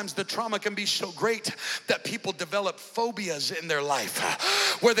 Sometimes the trauma can be so great that people develop phobias in their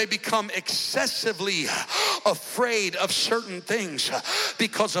life where they become excessively afraid of certain things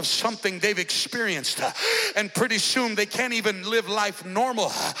because of something they've experienced. And pretty soon they can't even live life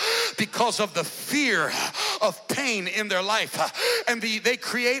normal because of the fear of pain in their life. And they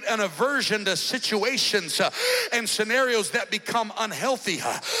create an aversion to situations and scenarios that become unhealthy.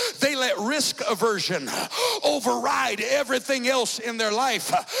 They let risk aversion override everything else in their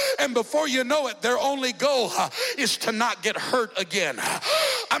life, and before you know it, their only goal is to not get hurt again.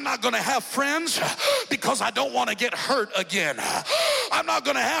 I'm not going to have friends because I don't want to get hurt again. I'm not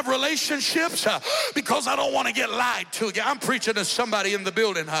going to have relationships because I don't want to get lied to again. I'm preaching to somebody in the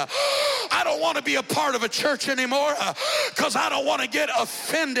building. I don't want to be a part of a church anymore because I don't want to get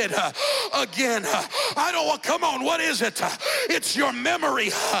offended again. I don't want, come on, what is it? It's your memory.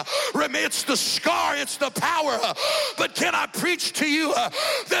 It's the scar. It's the power. But can I preach to you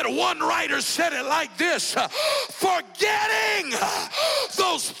that one writer said it like this: forgetting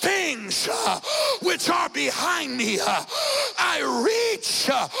those things which are behind me, I reach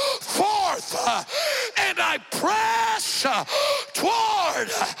forth and I press toward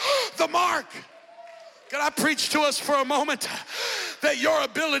the mark. Can I preach to us for a moment that your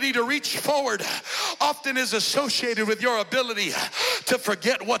ability to reach forward often is associated with your ability to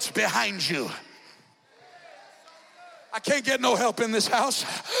forget what's behind you? I can't get no help in this house.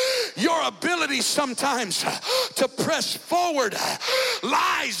 Your ability sometimes to press forward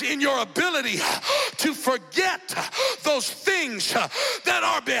lies in your ability to forget those things that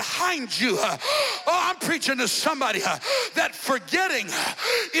are behind you. Oh, I'm preaching to somebody that forgetting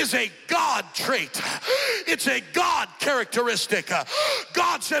is a God trait. It's a God characteristic.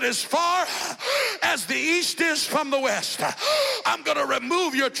 God said, as far as the east is from the west, I'm going to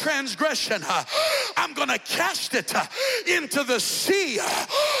remove your transgression. I'm going to cast it into the sea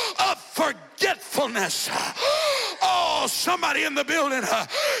of forgetfulness. Oh, somebody in the building,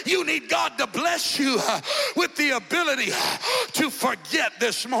 you need God to bless you with the ability to forget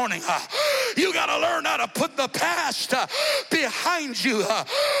this morning. You got to learn how to put the past behind you.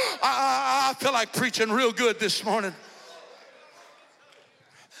 I feel like preaching real good this morning.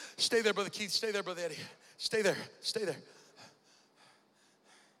 Stay there, Brother Keith. Stay there, Brother Eddie. Stay there. Stay there.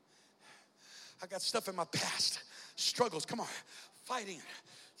 I got stuff in my past. Struggles, come on, fighting,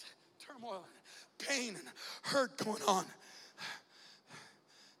 turmoil, and pain, and hurt going on.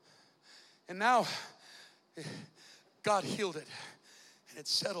 And now, God healed it, and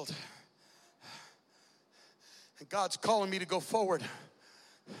it's settled. And God's calling me to go forward.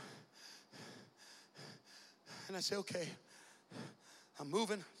 And I say, okay, I'm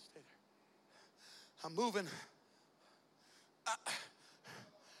moving. Stay there. I'm moving.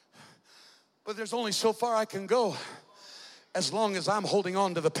 But there's only so far I can go as long as I'm holding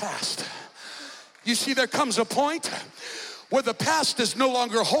on to the past. You see, there comes a point where the past is no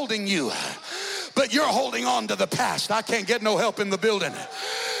longer holding you, but you're holding on to the past. I can't get no help in the building.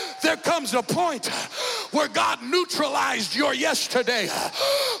 There comes a point where God neutralized your yesterday,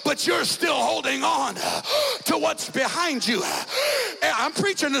 but you're still holding on to what's behind you. And I'm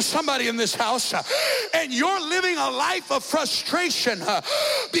preaching to somebody in this house, and you're living a life of frustration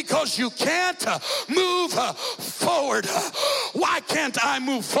because you can't move forward. Why can't I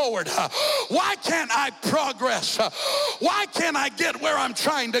move forward? Why can't I progress? Why can't I get where I'm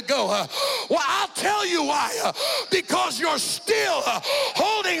trying to go? Well, I'll tell you why. Because you're still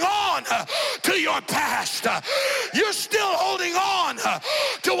holding on to your past. You're still holding on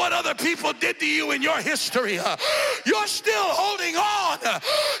to what other people did to you in your history. You're still holding on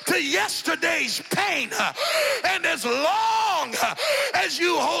to yesterday's pain. And as long as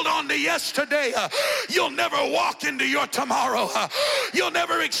you hold on to yesterday, you'll never walk into your tomorrow. You'll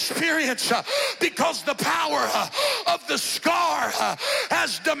never experience, because the power of the scar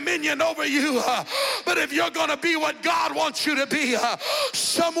has dominion over you. But if you're going to be what God wants you to be,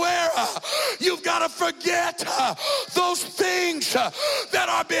 somewhere you've got to forget those things that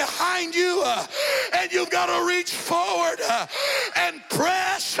are behind you, and you've got to reach forward and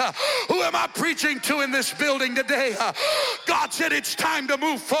press. Who am I preaching to in this building today? God said it's time to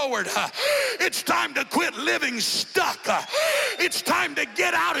move forward. It's time to quit living stuck. It's time to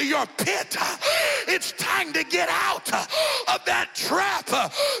get out of your pit. It's time to get out of that trap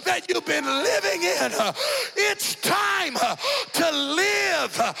that you've been living in. It's time to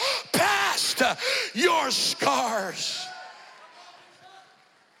live past your scars.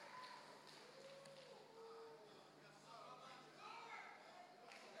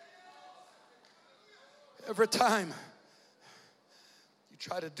 Every time you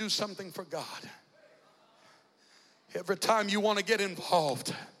try to do something for God, every time you want to get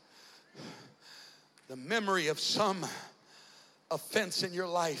involved, the memory of some offense in your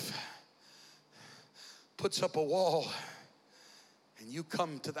life puts up a wall, and you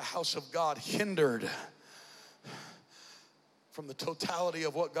come to the house of God hindered from the totality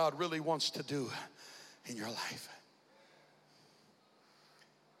of what God really wants to do in your life.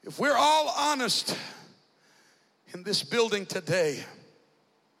 If we're all honest in this building today,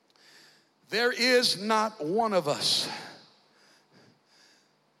 there is not one of us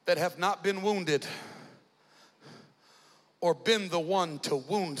that have not been wounded or been the one to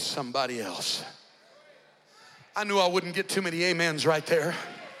wound somebody else. I knew I wouldn't get too many amens right there,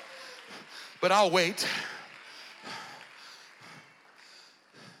 but I'll wait.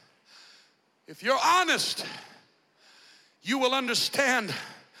 If you're honest, you will understand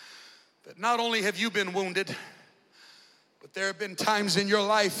that not only have you been wounded, but there have been times in your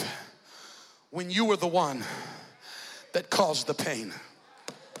life when you were the one that caused the pain.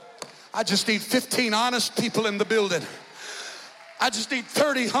 I just need 15 honest people in the building. I just need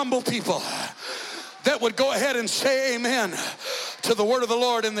 30 humble people that would go ahead and say amen to the word of the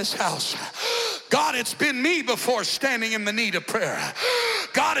Lord in this house. God, it's been me before standing in the need of prayer.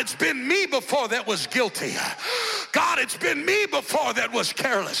 God, it's been me before that was guilty. God, it's been me before that was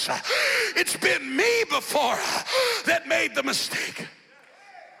careless. It's been me before that made the mistake.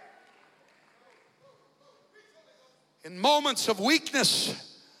 In moments of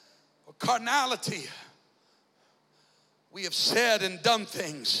weakness or carnality, we have said and done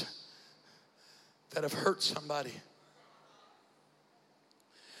things that have hurt somebody.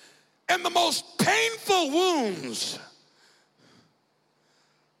 And the most painful wounds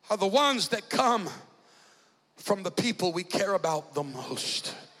are the ones that come from the people we care about the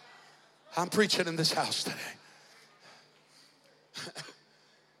most. I'm preaching in this house today.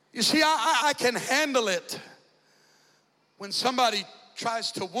 You see, I can handle it when somebody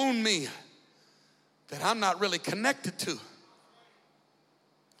tries to wound me that I'm not really connected to. If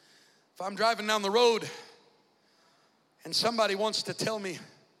I'm driving down the road and somebody wants to tell me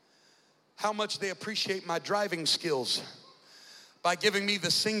how much they appreciate my driving skills by giving me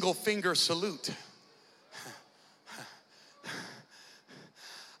the single finger salute,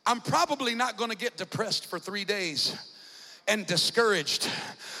 I'm probably not going to get depressed for 3 days and discouraged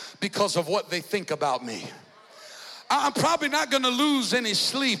because of what they think about me. I'm probably not going to lose any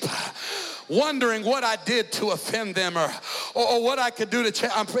sleep wondering what I did to offend them or what I could do to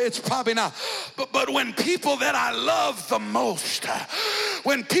change. It's probably not. But when people that I love the most,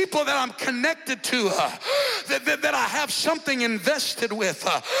 when people that I'm connected to, that I have something invested with,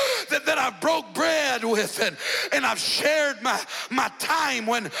 that I broke bread with, and I've shared my time,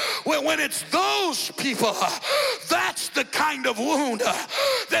 when it's those people, that's the kind of wound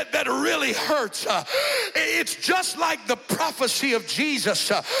that really hurts. It's just like the prophecy of Jesus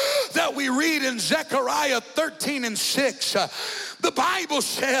that we read in Zechariah 13:6. The Bible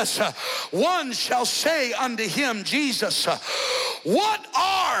says, one shall say unto him, Jesus, what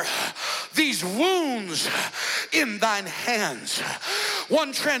are these wounds in thine hands?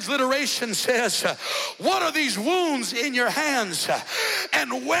 One transliteration says, what are these wounds in your hands,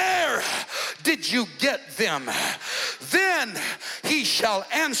 and where did you get them? Then he shall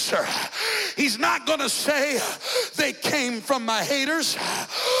answer. He's not going to say they came from my haters.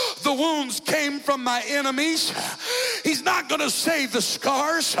 The wounds came from my enemies. He's not going to say the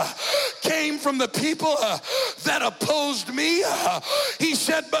scars came from the people that opposed me. He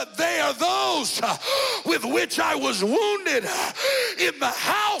said, but they are those with which I was wounded in the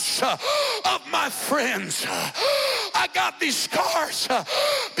house of my friends. I got these scars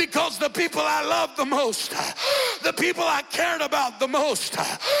because the people I love the most, the people I cared about the most.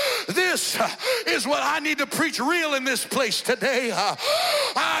 This is what I need to preach real in this place today.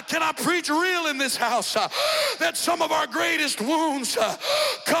 Can I preach real in this house? That some of our greatest wounds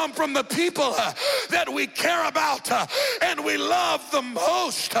come from the people that we care about and we love the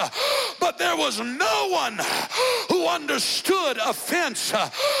most. But there was no one who understood offense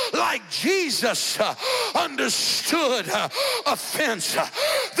like Jesus understood offense.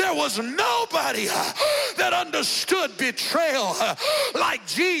 There was nobody that understood betrayal like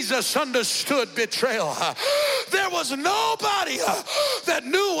Jesus understood betrayal. There was nobody that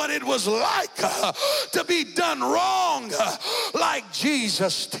knew what it was like to be done wrong like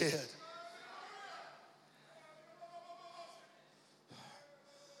Jesus did.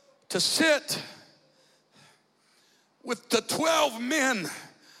 To sit with the 12 men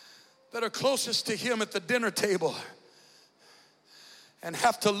that are closest to him at the dinner table and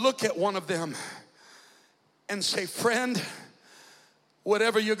have to look at one of them and say, friend,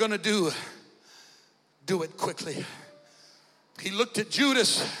 whatever you're going to do it quickly. He looked at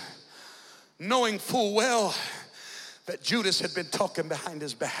Judas, knowing full well that Judas had been talking behind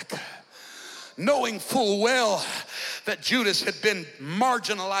his back. Knowing full well that Judas had been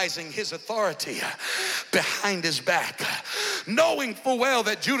marginalizing his authority behind his back. Knowing full well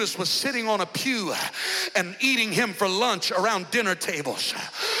that Judas was sitting on a pew and eating him for lunch around dinner tables.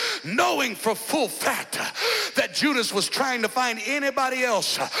 Knowing for full fact that Judas was trying to find anybody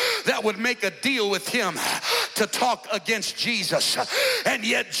else that would make a deal with him to talk against Jesus. And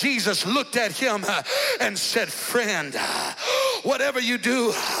yet Jesus looked at him and said, friend, whatever you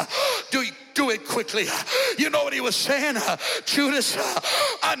do it quickly. You know what he was saying? Judas,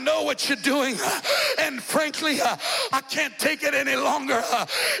 I know what you're doing, and frankly, I can't take it any longer.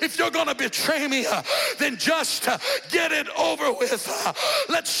 If you're gonna betray me, then just get it over with.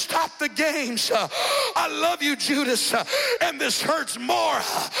 Let's stop the games. I love you, Judas, and this hurts more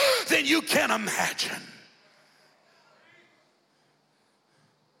than you can imagine.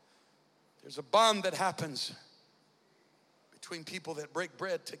 There's a bond that happens between people that break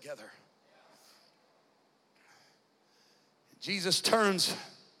bread together. Jesus turns,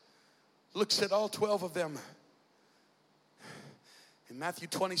 looks at all 12 of them in Matthew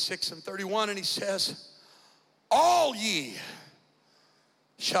 26 and 31, and he says, all ye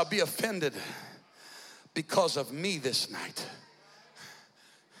shall be offended because of me this night.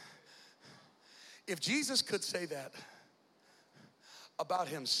 If Jesus could say that about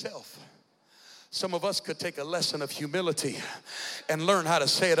himself, some of us could take a lesson of humility and learn how to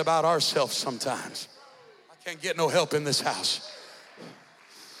say it about ourselves sometimes. I can't get no help in this house.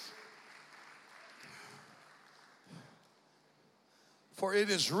 For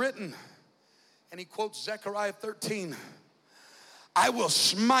it is written, and he quotes Zechariah 13, I will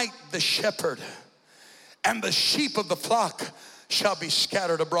smite the shepherd, and the sheep of the flock shall be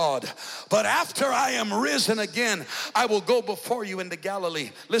scattered abroad. But after I am risen again, I will go before you into Galilee.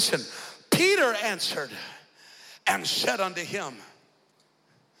 Listen, Peter answered and said unto him,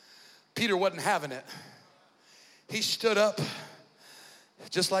 Peter wasn't having it. He stood up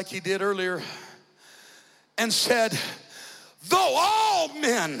just like he did earlier and said, though all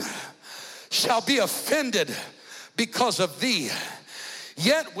men shall be offended because of thee,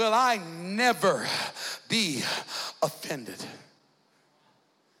 yet will I never be offended.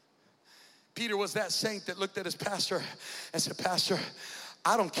 Peter was that saint that looked at his pastor and said, Pastor,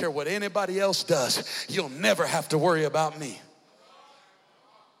 I don't care what anybody else does. You'll never have to worry about me.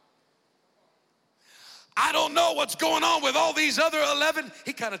 I don't know what's going on with all these other 11.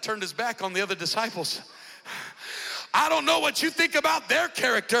 He kind of turned his back on the other disciples. I don't know what you think about their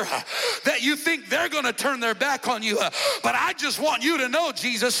character, that you think they're going to turn their back on you. But I just want you to know,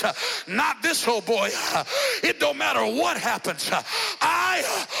 Jesus, not this old boy. It don't matter what happens.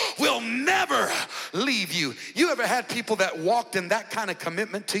 I will never leave you. You ever had people that walked in that kind of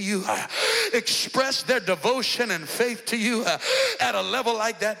commitment to you, expressed their devotion and faith to you at a level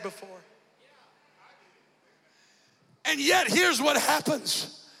like that before? And yet, here's what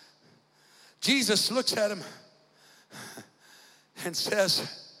happens. Jesus looks at him and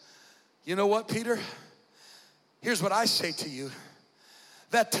says, you know what, Peter? Here's what I say to you,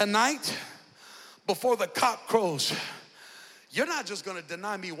 that tonight, before the cock crows, you're not just going to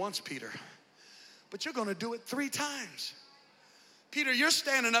deny me once, Peter, but you're going to do it 3 times. Peter, you're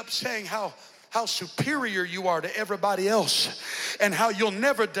standing up saying how superior you are to everybody else and how you'll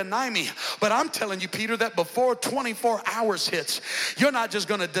never deny me. But I'm telling you, Peter, that before 24 hours hits, you're not just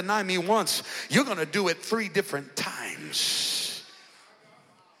going to deny me once. You're going to do it 3 different times.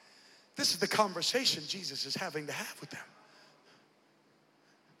 This is the conversation Jesus is having to have with them.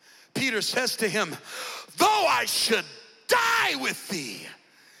 Peter says to him, though I should die with thee,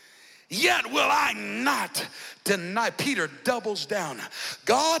 yet will I not deny. Peter doubles down.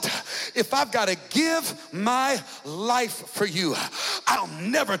 God, if I've got to give my life for you, I'll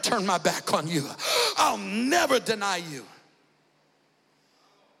never turn my back on you. I'll never deny you.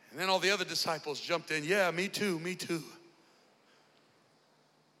 And then all the other disciples jumped in. Yeah, me too, me too.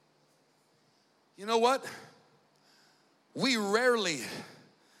 You know what? We rarely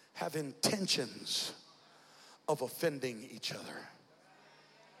have intentions of offending each other.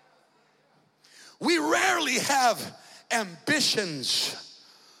 We rarely have ambitions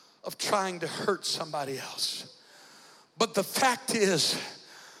of trying to hurt somebody else. But the fact is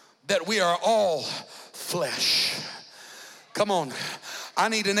that we are all flesh. Come on, I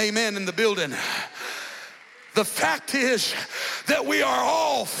need an amen in the building. The fact is that we are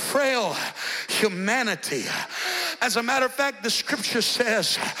all frail humanity. As a matter of fact, the scripture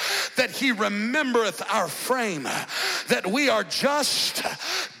says that he remembereth our frame, that we are just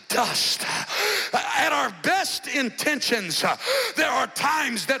dust. At our best intentions, there are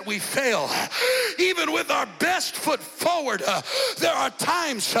times that we fail. Even with our best foot forward, there are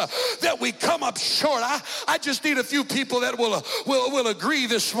times that we come up short. I just need a few people that will agree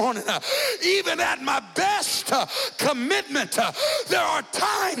this morning. Even at my best commitment, there are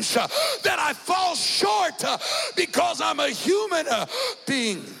times that I fall short because I'm a human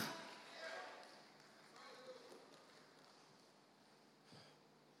being.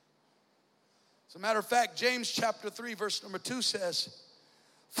 As a matter of fact, James chapter 3 verse number 2 says,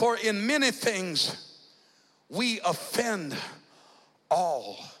 for in many things we offend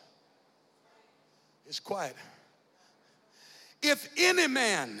all. It's quiet. If any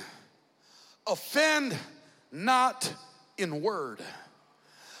man offend not in word,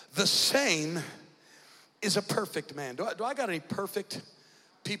 the same is a perfect man. Do I got any perfect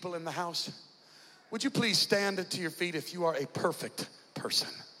people in the house? Would you please stand to your feet if you are a perfect person?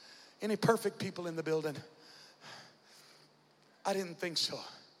 Any perfect people in the building? I didn't think so.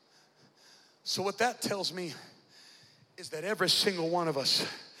 So what that tells me is that every single one of us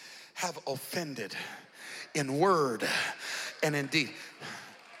have offended in word and in deed.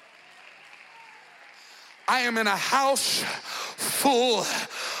 I am in a house full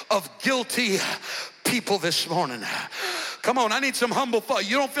of guilty people this morning. Come on, I need some humble folk.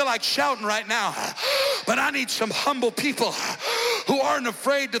 You don't feel like shouting right now, but I need some humble people who aren't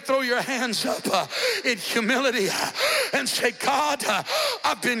afraid to throw your hands up in humility and say, God,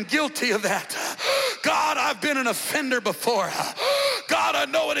 I've been guilty of that. God, I've been an offender before. God, I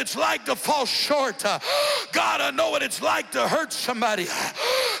know what it's like to fall short. God, I know what it's like to hurt somebody.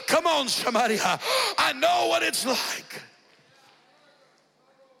 Come on, somebody. I know what it's like.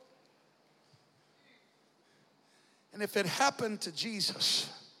 And if it happened to Jesus,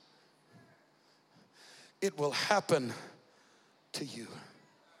 it will happen to you.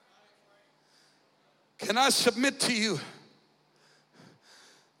 Can I submit to you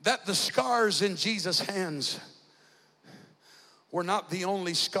that the scars in Jesus' hands were not the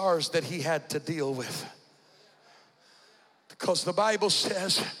only scars that he had to deal with? Because the Bible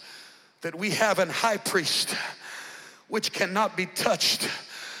says that we have an high priest which cannot be touched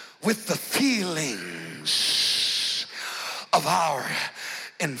with the feelings of our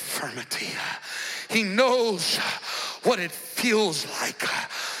infirmity. He knows what it feels like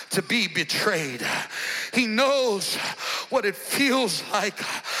to be betrayed. He knows what it feels like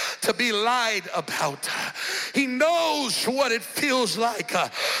to be lied about. He knows what it feels like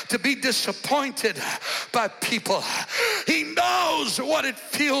to be disappointed by people. He knows what it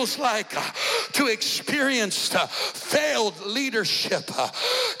feels like to experience failed leadership.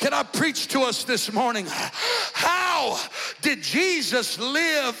 Can I preach to us this morning? How did Jesus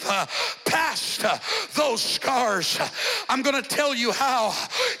live past those scars? I'm going to tell you how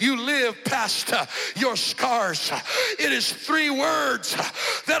you live past your scars. It is 3 words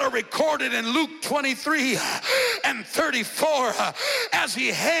that are recorded in Luke 23 and 34 as he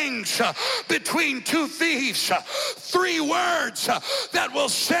hangs between 2 thieves. 3 words that will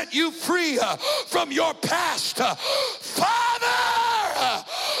set you free from your past. Father,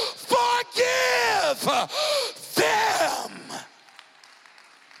 forgive them.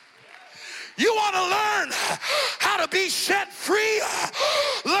 You want to learn how to be set free?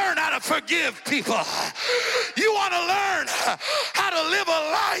 Learn how to forgive people. You want to learn how to live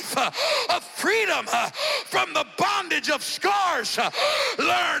a life of freedom from the bondage of scars?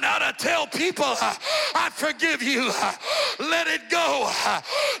 Learn how to tell people, I forgive you. Let it go.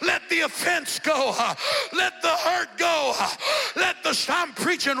 Let the offense go. Let the hurt go. I'm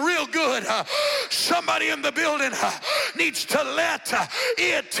preaching real good. Somebody in the building needs to let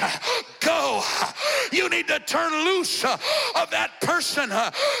it go. You need to turn loose of that person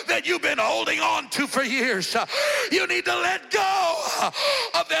that you've been holding on to for years. You need to let go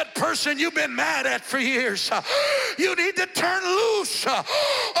of that person you've been mad at for years. You need to turn loose.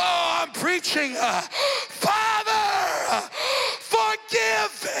 Oh, I'm preaching. Father,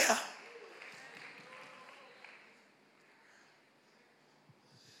 forgive them.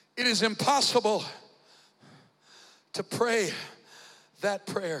 It is impossible to pray that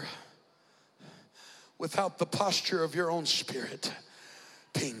prayer without the posture of your own spirit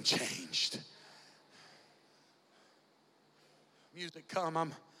being changed. Music, come.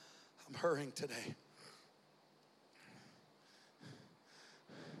 I'm hurrying today.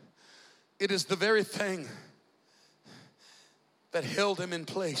 It is the very thing that held him in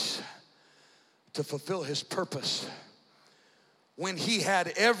place to fulfill his purpose when he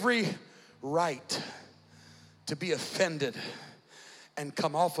had every right to be offended and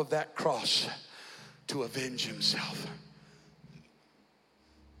come off of that cross to avenge himself.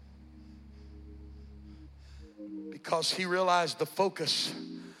 Because he realized the focus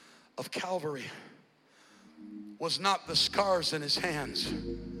of Calvary was not the scars in his hands,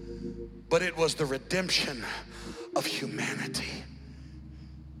 but it was the redemption of humanity.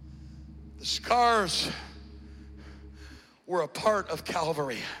 The scars were a part of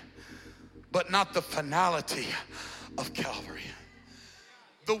Calvary, but not the finality of Calvary.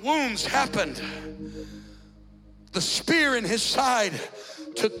 The wounds happened. The spear in his side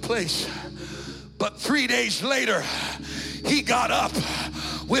took place. But 3 days later, he got up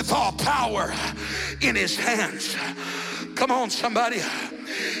with all power in his hands. Come on, somebody.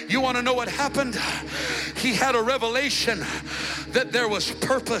 You want to know what happened? He had a revelation that there was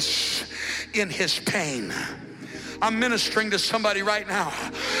purpose in his pain. I'm ministering to somebody right now.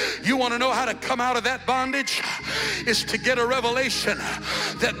 You want to know how to come out of that bondage? Is to get a revelation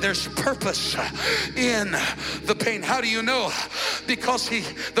that there's purpose in the pain. How do you know? Because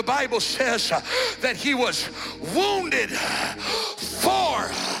the Bible says that he was wounded for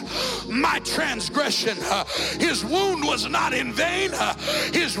my transgression. His wound was not in vain.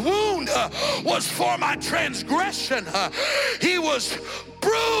 His wound was for my transgression. He was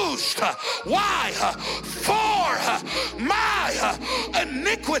bruised. Why? For my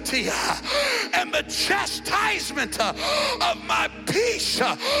iniquity. And the chastisement of my peace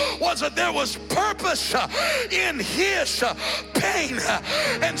was that there was purpose in his pain.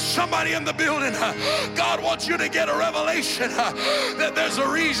 And somebody in the building, God wants you to get a revelation that there's a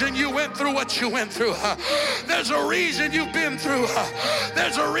reason you went through what you went through. There's a reason you've been through.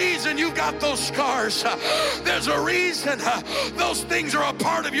 There's a reason you got those scars. There's a reason those things are a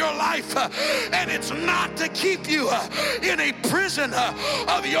part of your life, and it's not to keep you in a prison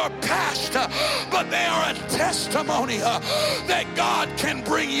of your past, but they are a testimony that God can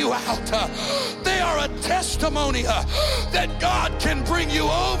bring you out. They are a testimony that God can bring you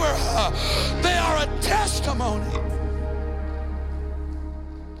over. They are a testimony.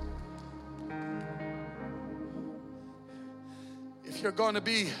 If you're going to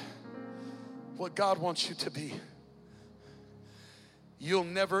be what God wants you to be, you'll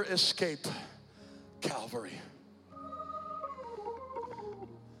never escape Calvary.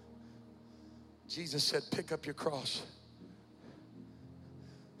 Jesus said, pick up your cross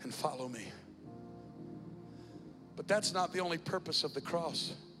and follow me. But that's not the only purpose of the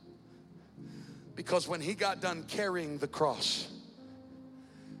cross. Because when he got done carrying the cross,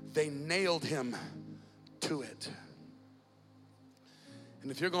 they nailed him to it. And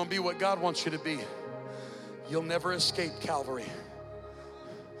if you're going to be what God wants you to be, you'll never escape Calvary.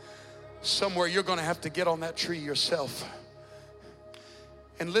 Somewhere you're going to have to get on that tree yourself.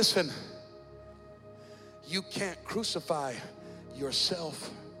 And listen, you can't crucify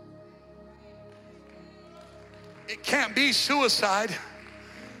yourself. It can't be suicide.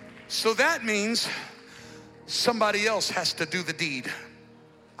 So that means somebody else has to do the deed.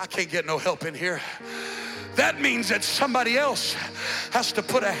 I can't get no help in here. That means that somebody else has to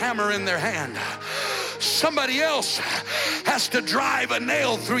put a hammer in their hand. Somebody else has to drive a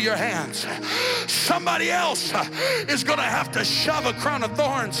nail through your hands. Somebody else is going to have to shove a crown of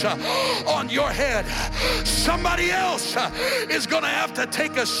thorns on your head. Somebody else is going to have to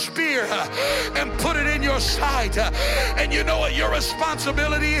take a spear and put it in your side. And you know what your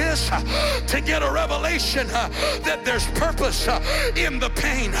responsibility is? To get a revelation that there's purpose in the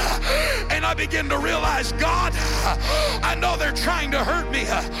pain. And I begin to realize, God, I know they're trying to hurt me,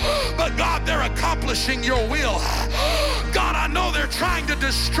 but God, they're accomplishing challenging your will. God, I know they're trying to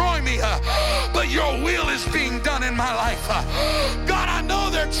destroy me, but your will is being done in my life. God, I know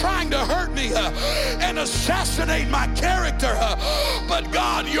they're trying to hurt me and assassinate my character, but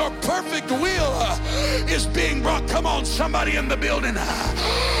God, your perfect will is being brought. Come on, somebody in the building.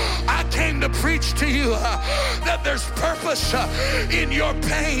 I came to preach to you that there's purpose in your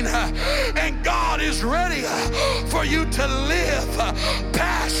pain, and God is ready for you to live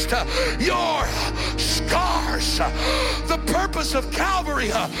past your scars. The purpose of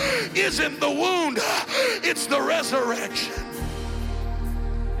Calvary isn't the wound, it's the resurrection.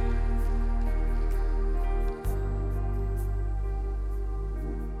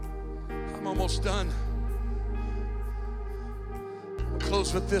 I'm almost done. We'll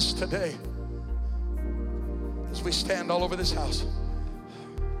close with this today as we stand all over this house.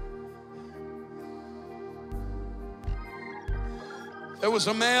 There was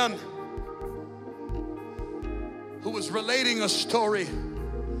a man who was relating a story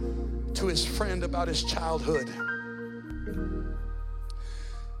to his friend about his childhood.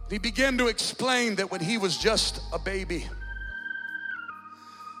 He began to explain that when he was just a baby,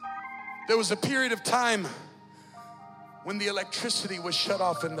 there was a period of time when the electricity was shut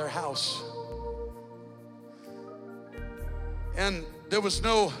off in their house. And there was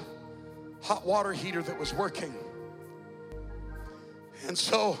no hot water heater that was working. And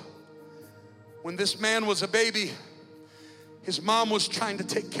so, when this man was a baby, his mom was trying to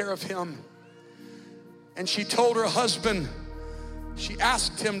take care of him. And she told her husband, she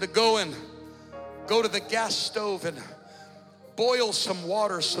asked him to go to the gas stove and boil some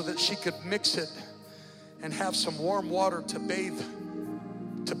water so that she could mix it and have some warm water to bathe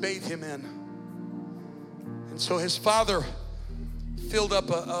him in. And so his father filled up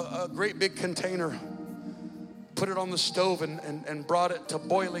a great big container, put it on the stove and brought it to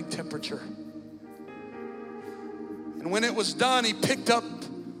boiling temperature. And when it was done, he picked up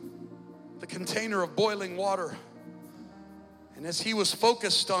the container of boiling water. And as he was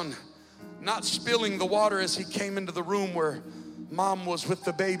focused on not spilling the water as he came into the room where mom was with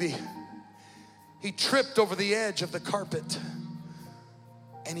the baby, he tripped over the edge of the carpet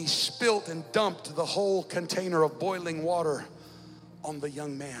and he spilt and dumped the whole container of boiling water on the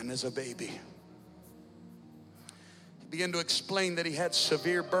young man as a baby. He began to explain that he had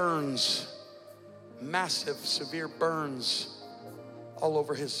severe burns, massive severe burns all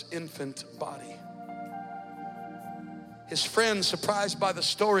over his infant body. His friend, surprised by the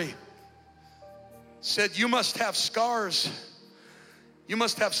story, said, "You must have scars. You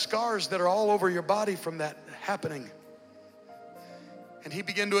must have scars that are all over your body from that happening." And he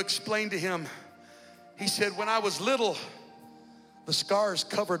began to explain to him. He said, "When I was little, the scars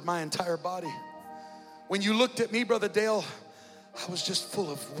covered my entire body. When you looked at me, Brother Dale, I was just full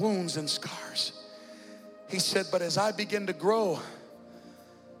of wounds and scars." He said, "But as I began to grow,"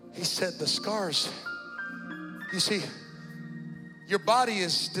 he said, "the scars, you see, your body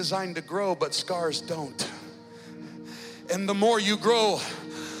is designed to grow, but scars don't. And the more you grow,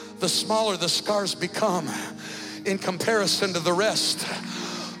 the smaller the scars become in comparison to the rest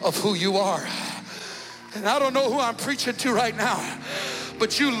of who you are." And I don't know who I'm preaching to right now,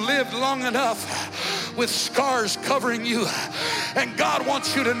 but you lived long enough with scars covering you. And God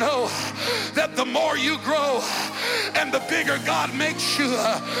wants you to know that the more you grow and the bigger God makes you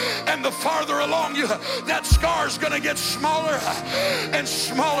and the farther along you, that scar's gonna get smaller and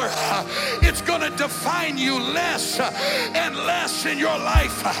smaller. It's gonna define you less and less in your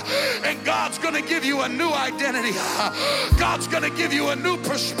life. And God's gonna give you a new identity. God's gonna give you a new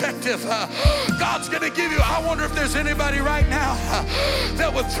perspective. God's gonna give you, I wonder if there's anybody right now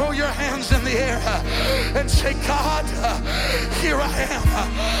that would throw your hands in the air and say, "God, here I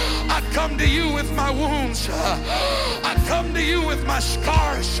am. I come to you with my wounds. I come to you with my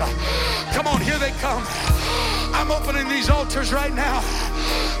scars." Come on, here they come. I'm opening these altars right now.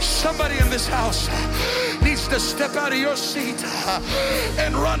 Somebody in this house needs to step out of your seat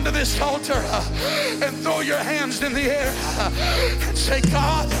and run to this altar and throw your hands in the air and say,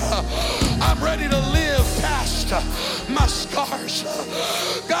 "God, I'm ready to live past my scars.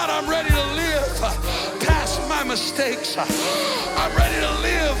 God, I'm ready to live past my mistakes. I'm ready to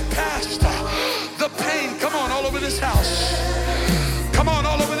live past the pain." Come on, all over this house. Come on,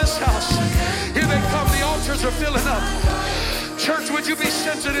 all over this house. Here they come. The altars are filling up. Church, would you be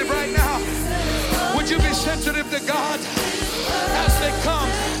sensitive right now? Would you be sensitive to God as they come?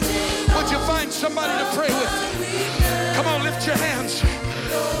 Would you find somebody to pray with? Come on, lift your hands.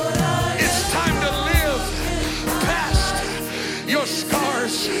 It's time to live past your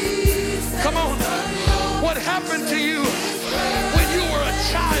scars. Come on. What happened to you when you were a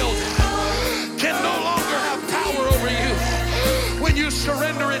child can no longer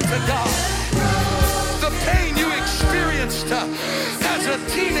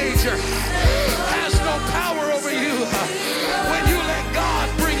teenager has no power over you when you let God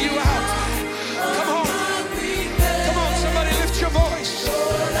bring you out. Come on. Come on, somebody lift your voice.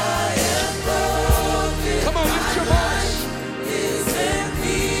 Come on, lift your voice.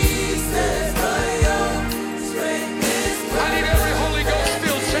 I need every Holy Ghost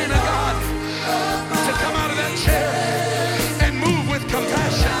filled saint of God to come out of that chair and move with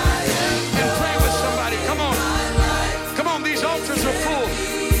compassion and pray with somebody. Come on. Come on, these altars are full.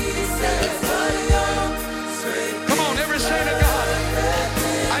 Come on, every saint of God.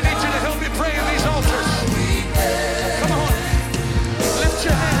 I need you to help me pray in these altars. Come on. Lift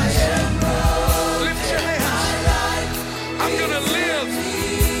your hands. Lift your hands. I'm going to live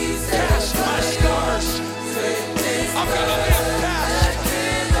past my scars. I'm going to live past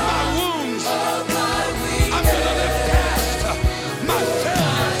my wounds. I'm going to live past my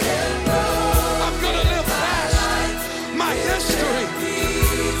failure. I'm going to live past my history.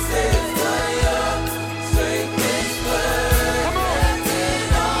 Come on.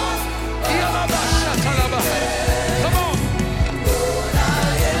 Come on.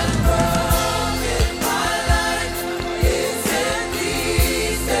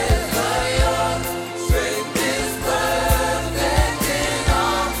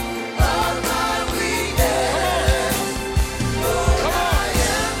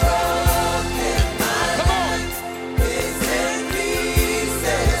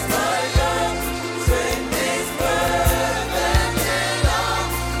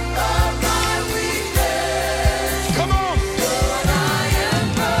 Come on.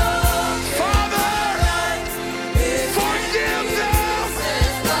 Father, forgive them.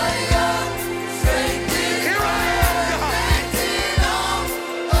 Here I am, God.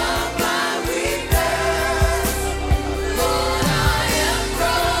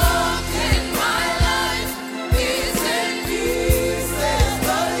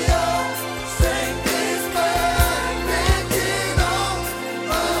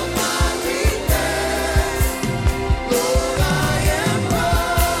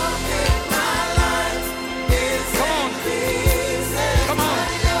 Come on.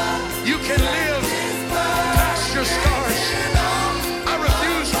 You can live past your scars. I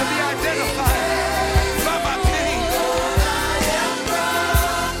refuse to be identified by my pain.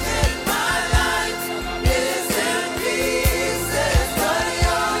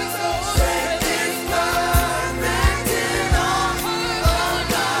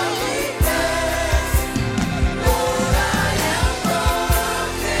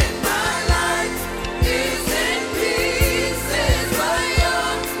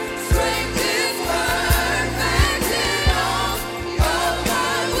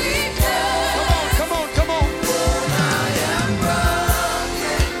 Come on, come on.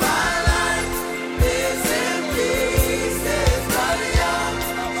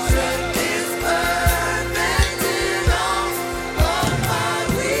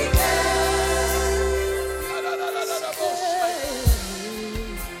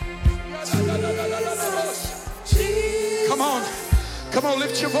 Come on. Come on,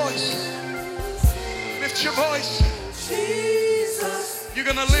 lift your voice. Lift your voice. You're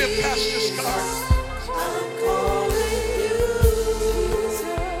going to live past your scars.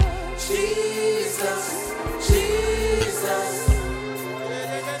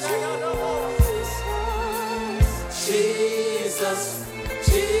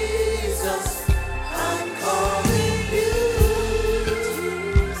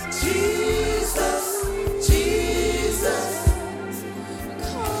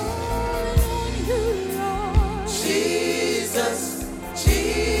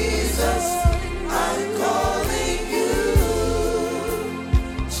 Jesus, I'm calling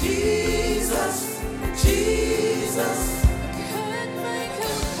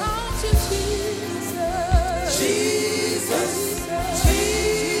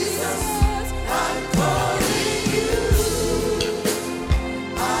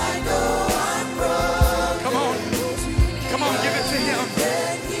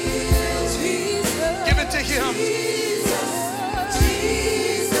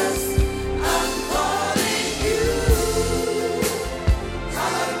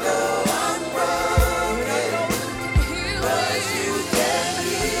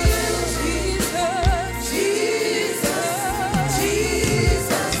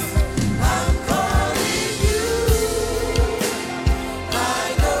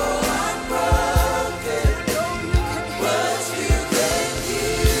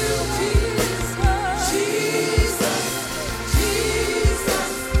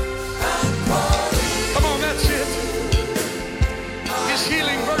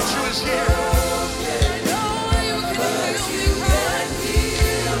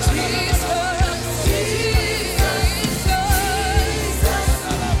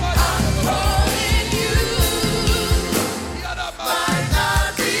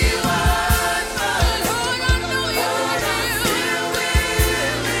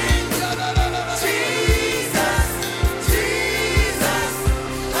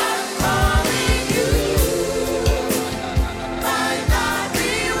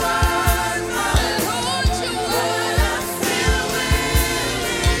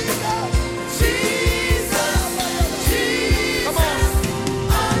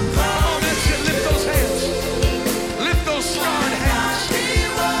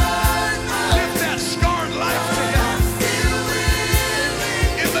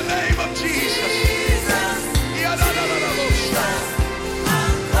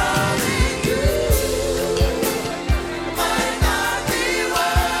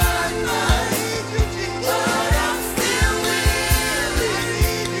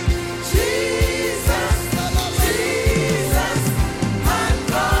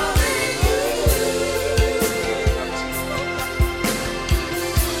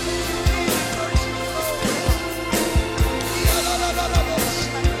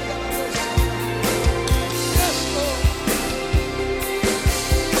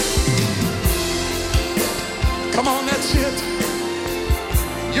Come on, that's it.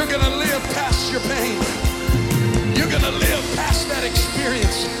 You're going to live past your pain. You're going to live past that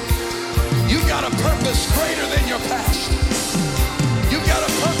experience. You've got a purpose greater than your past. You've got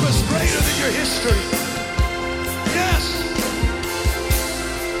a purpose greater than your history. Yes.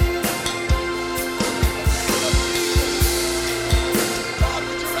 God,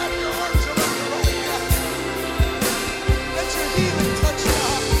 would you wrap your arms around her right now? Let your healing touch her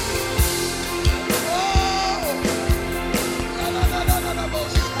heart. Oh! La, la, la, la, la, la,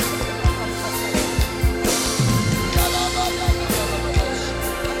 boss. La, la, la, la, la, la, la, la, boss.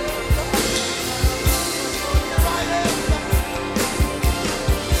 Right hand, right hand.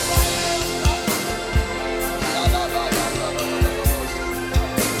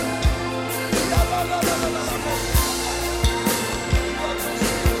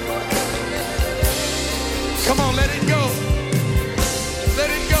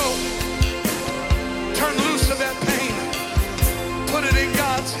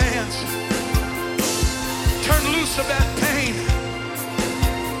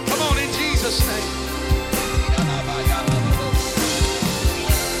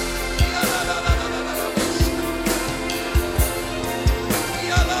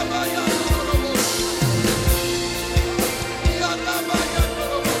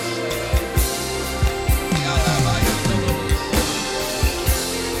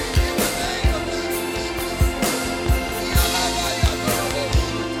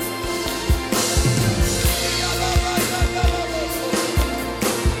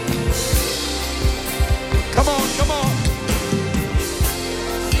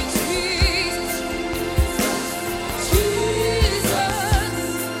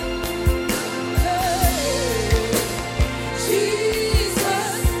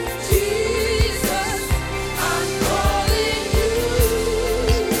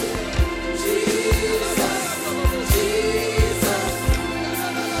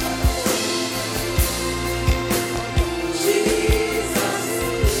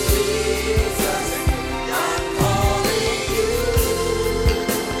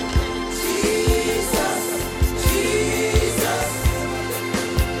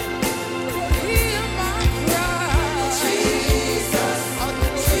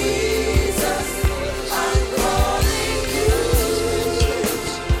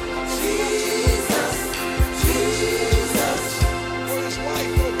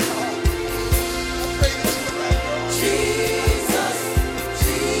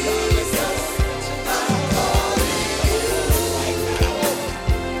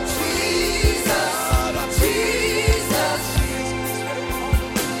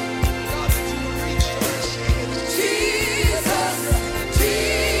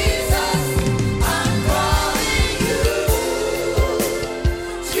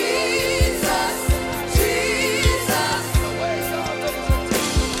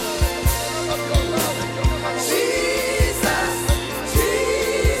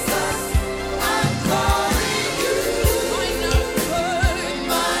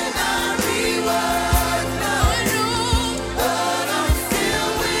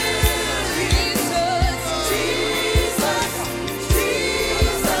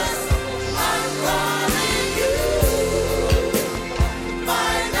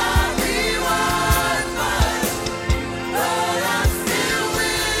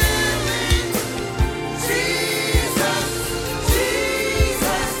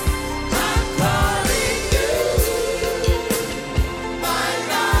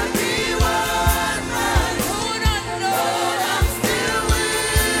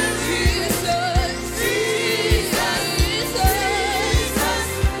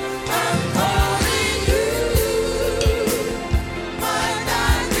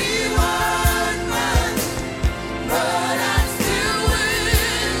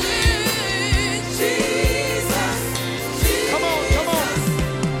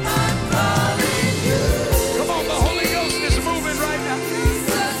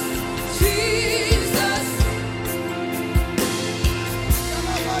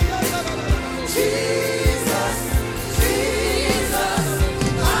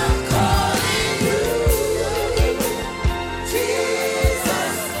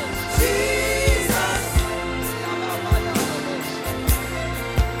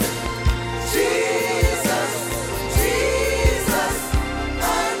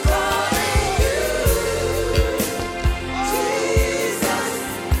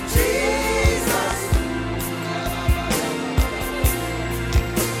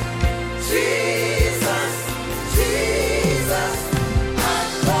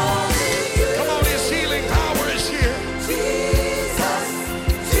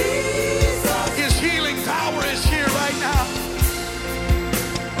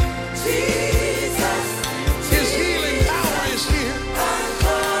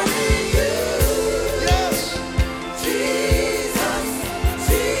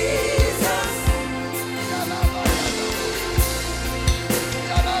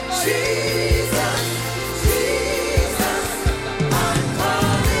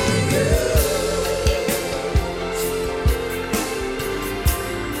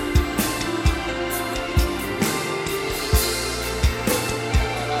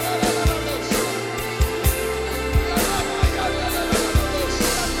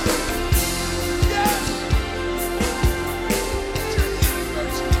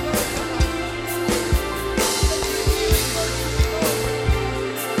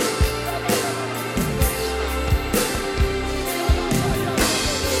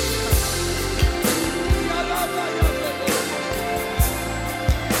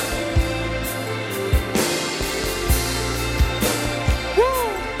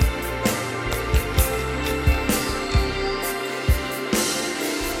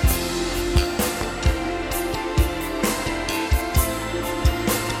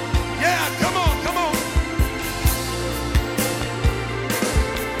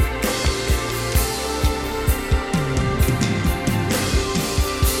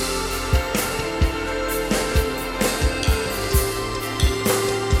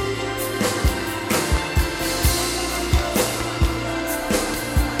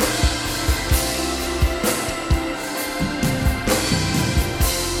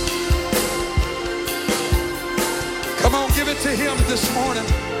 this morning.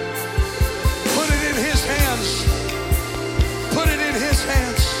 Put it in his hands. Put it in his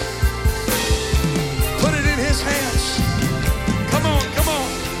hands. Put it in his hands. Come on, come on.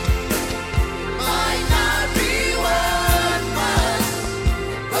 Might not be worth much,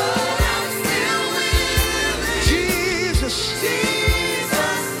 but I'm still willing. Jesus.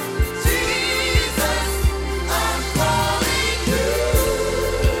 Jesus, Jesus, I'm calling you.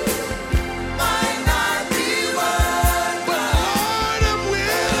 Might not be worth But much, Lord, I'm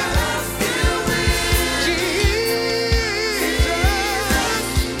willing. I'm still willing. Jesus.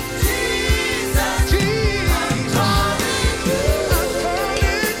 Jesus, Jesus. I'm calling you. I'm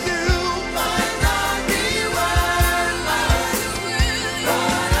calling you. Might not be worth much,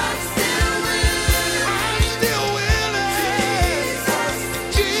 but I'm still willing. I'm still willing.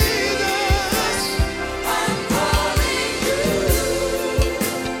 Jesus. I'm calling you.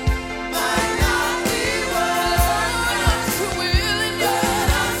 Might not be worth much, but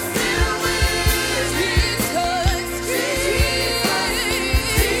I'm still willing.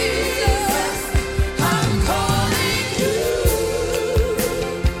 Jesus, I'm calling you.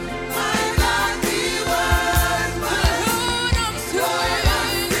 Might not be worth much, but I'm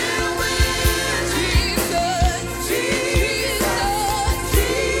still willing.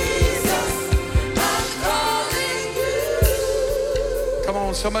 Jesus, I'm calling you. Come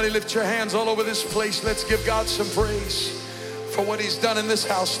on, somebody lift your hands all over this place. Let's give God some praise for what he's done in this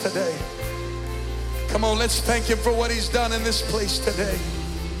house today. Come on, let's thank him for what he's done in this place today.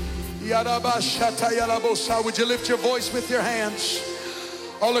 Yarabashatayalabosa. Would you lift your voice with your hands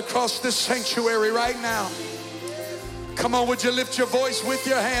all across this sanctuary right now? Come on, would you lift your voice with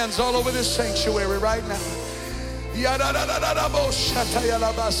your hands all over this sanctuary right now?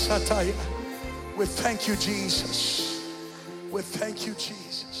 Yarabashatayalabasataya. We thank you, Jesus. We thank you,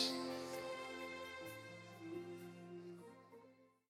 Jesus.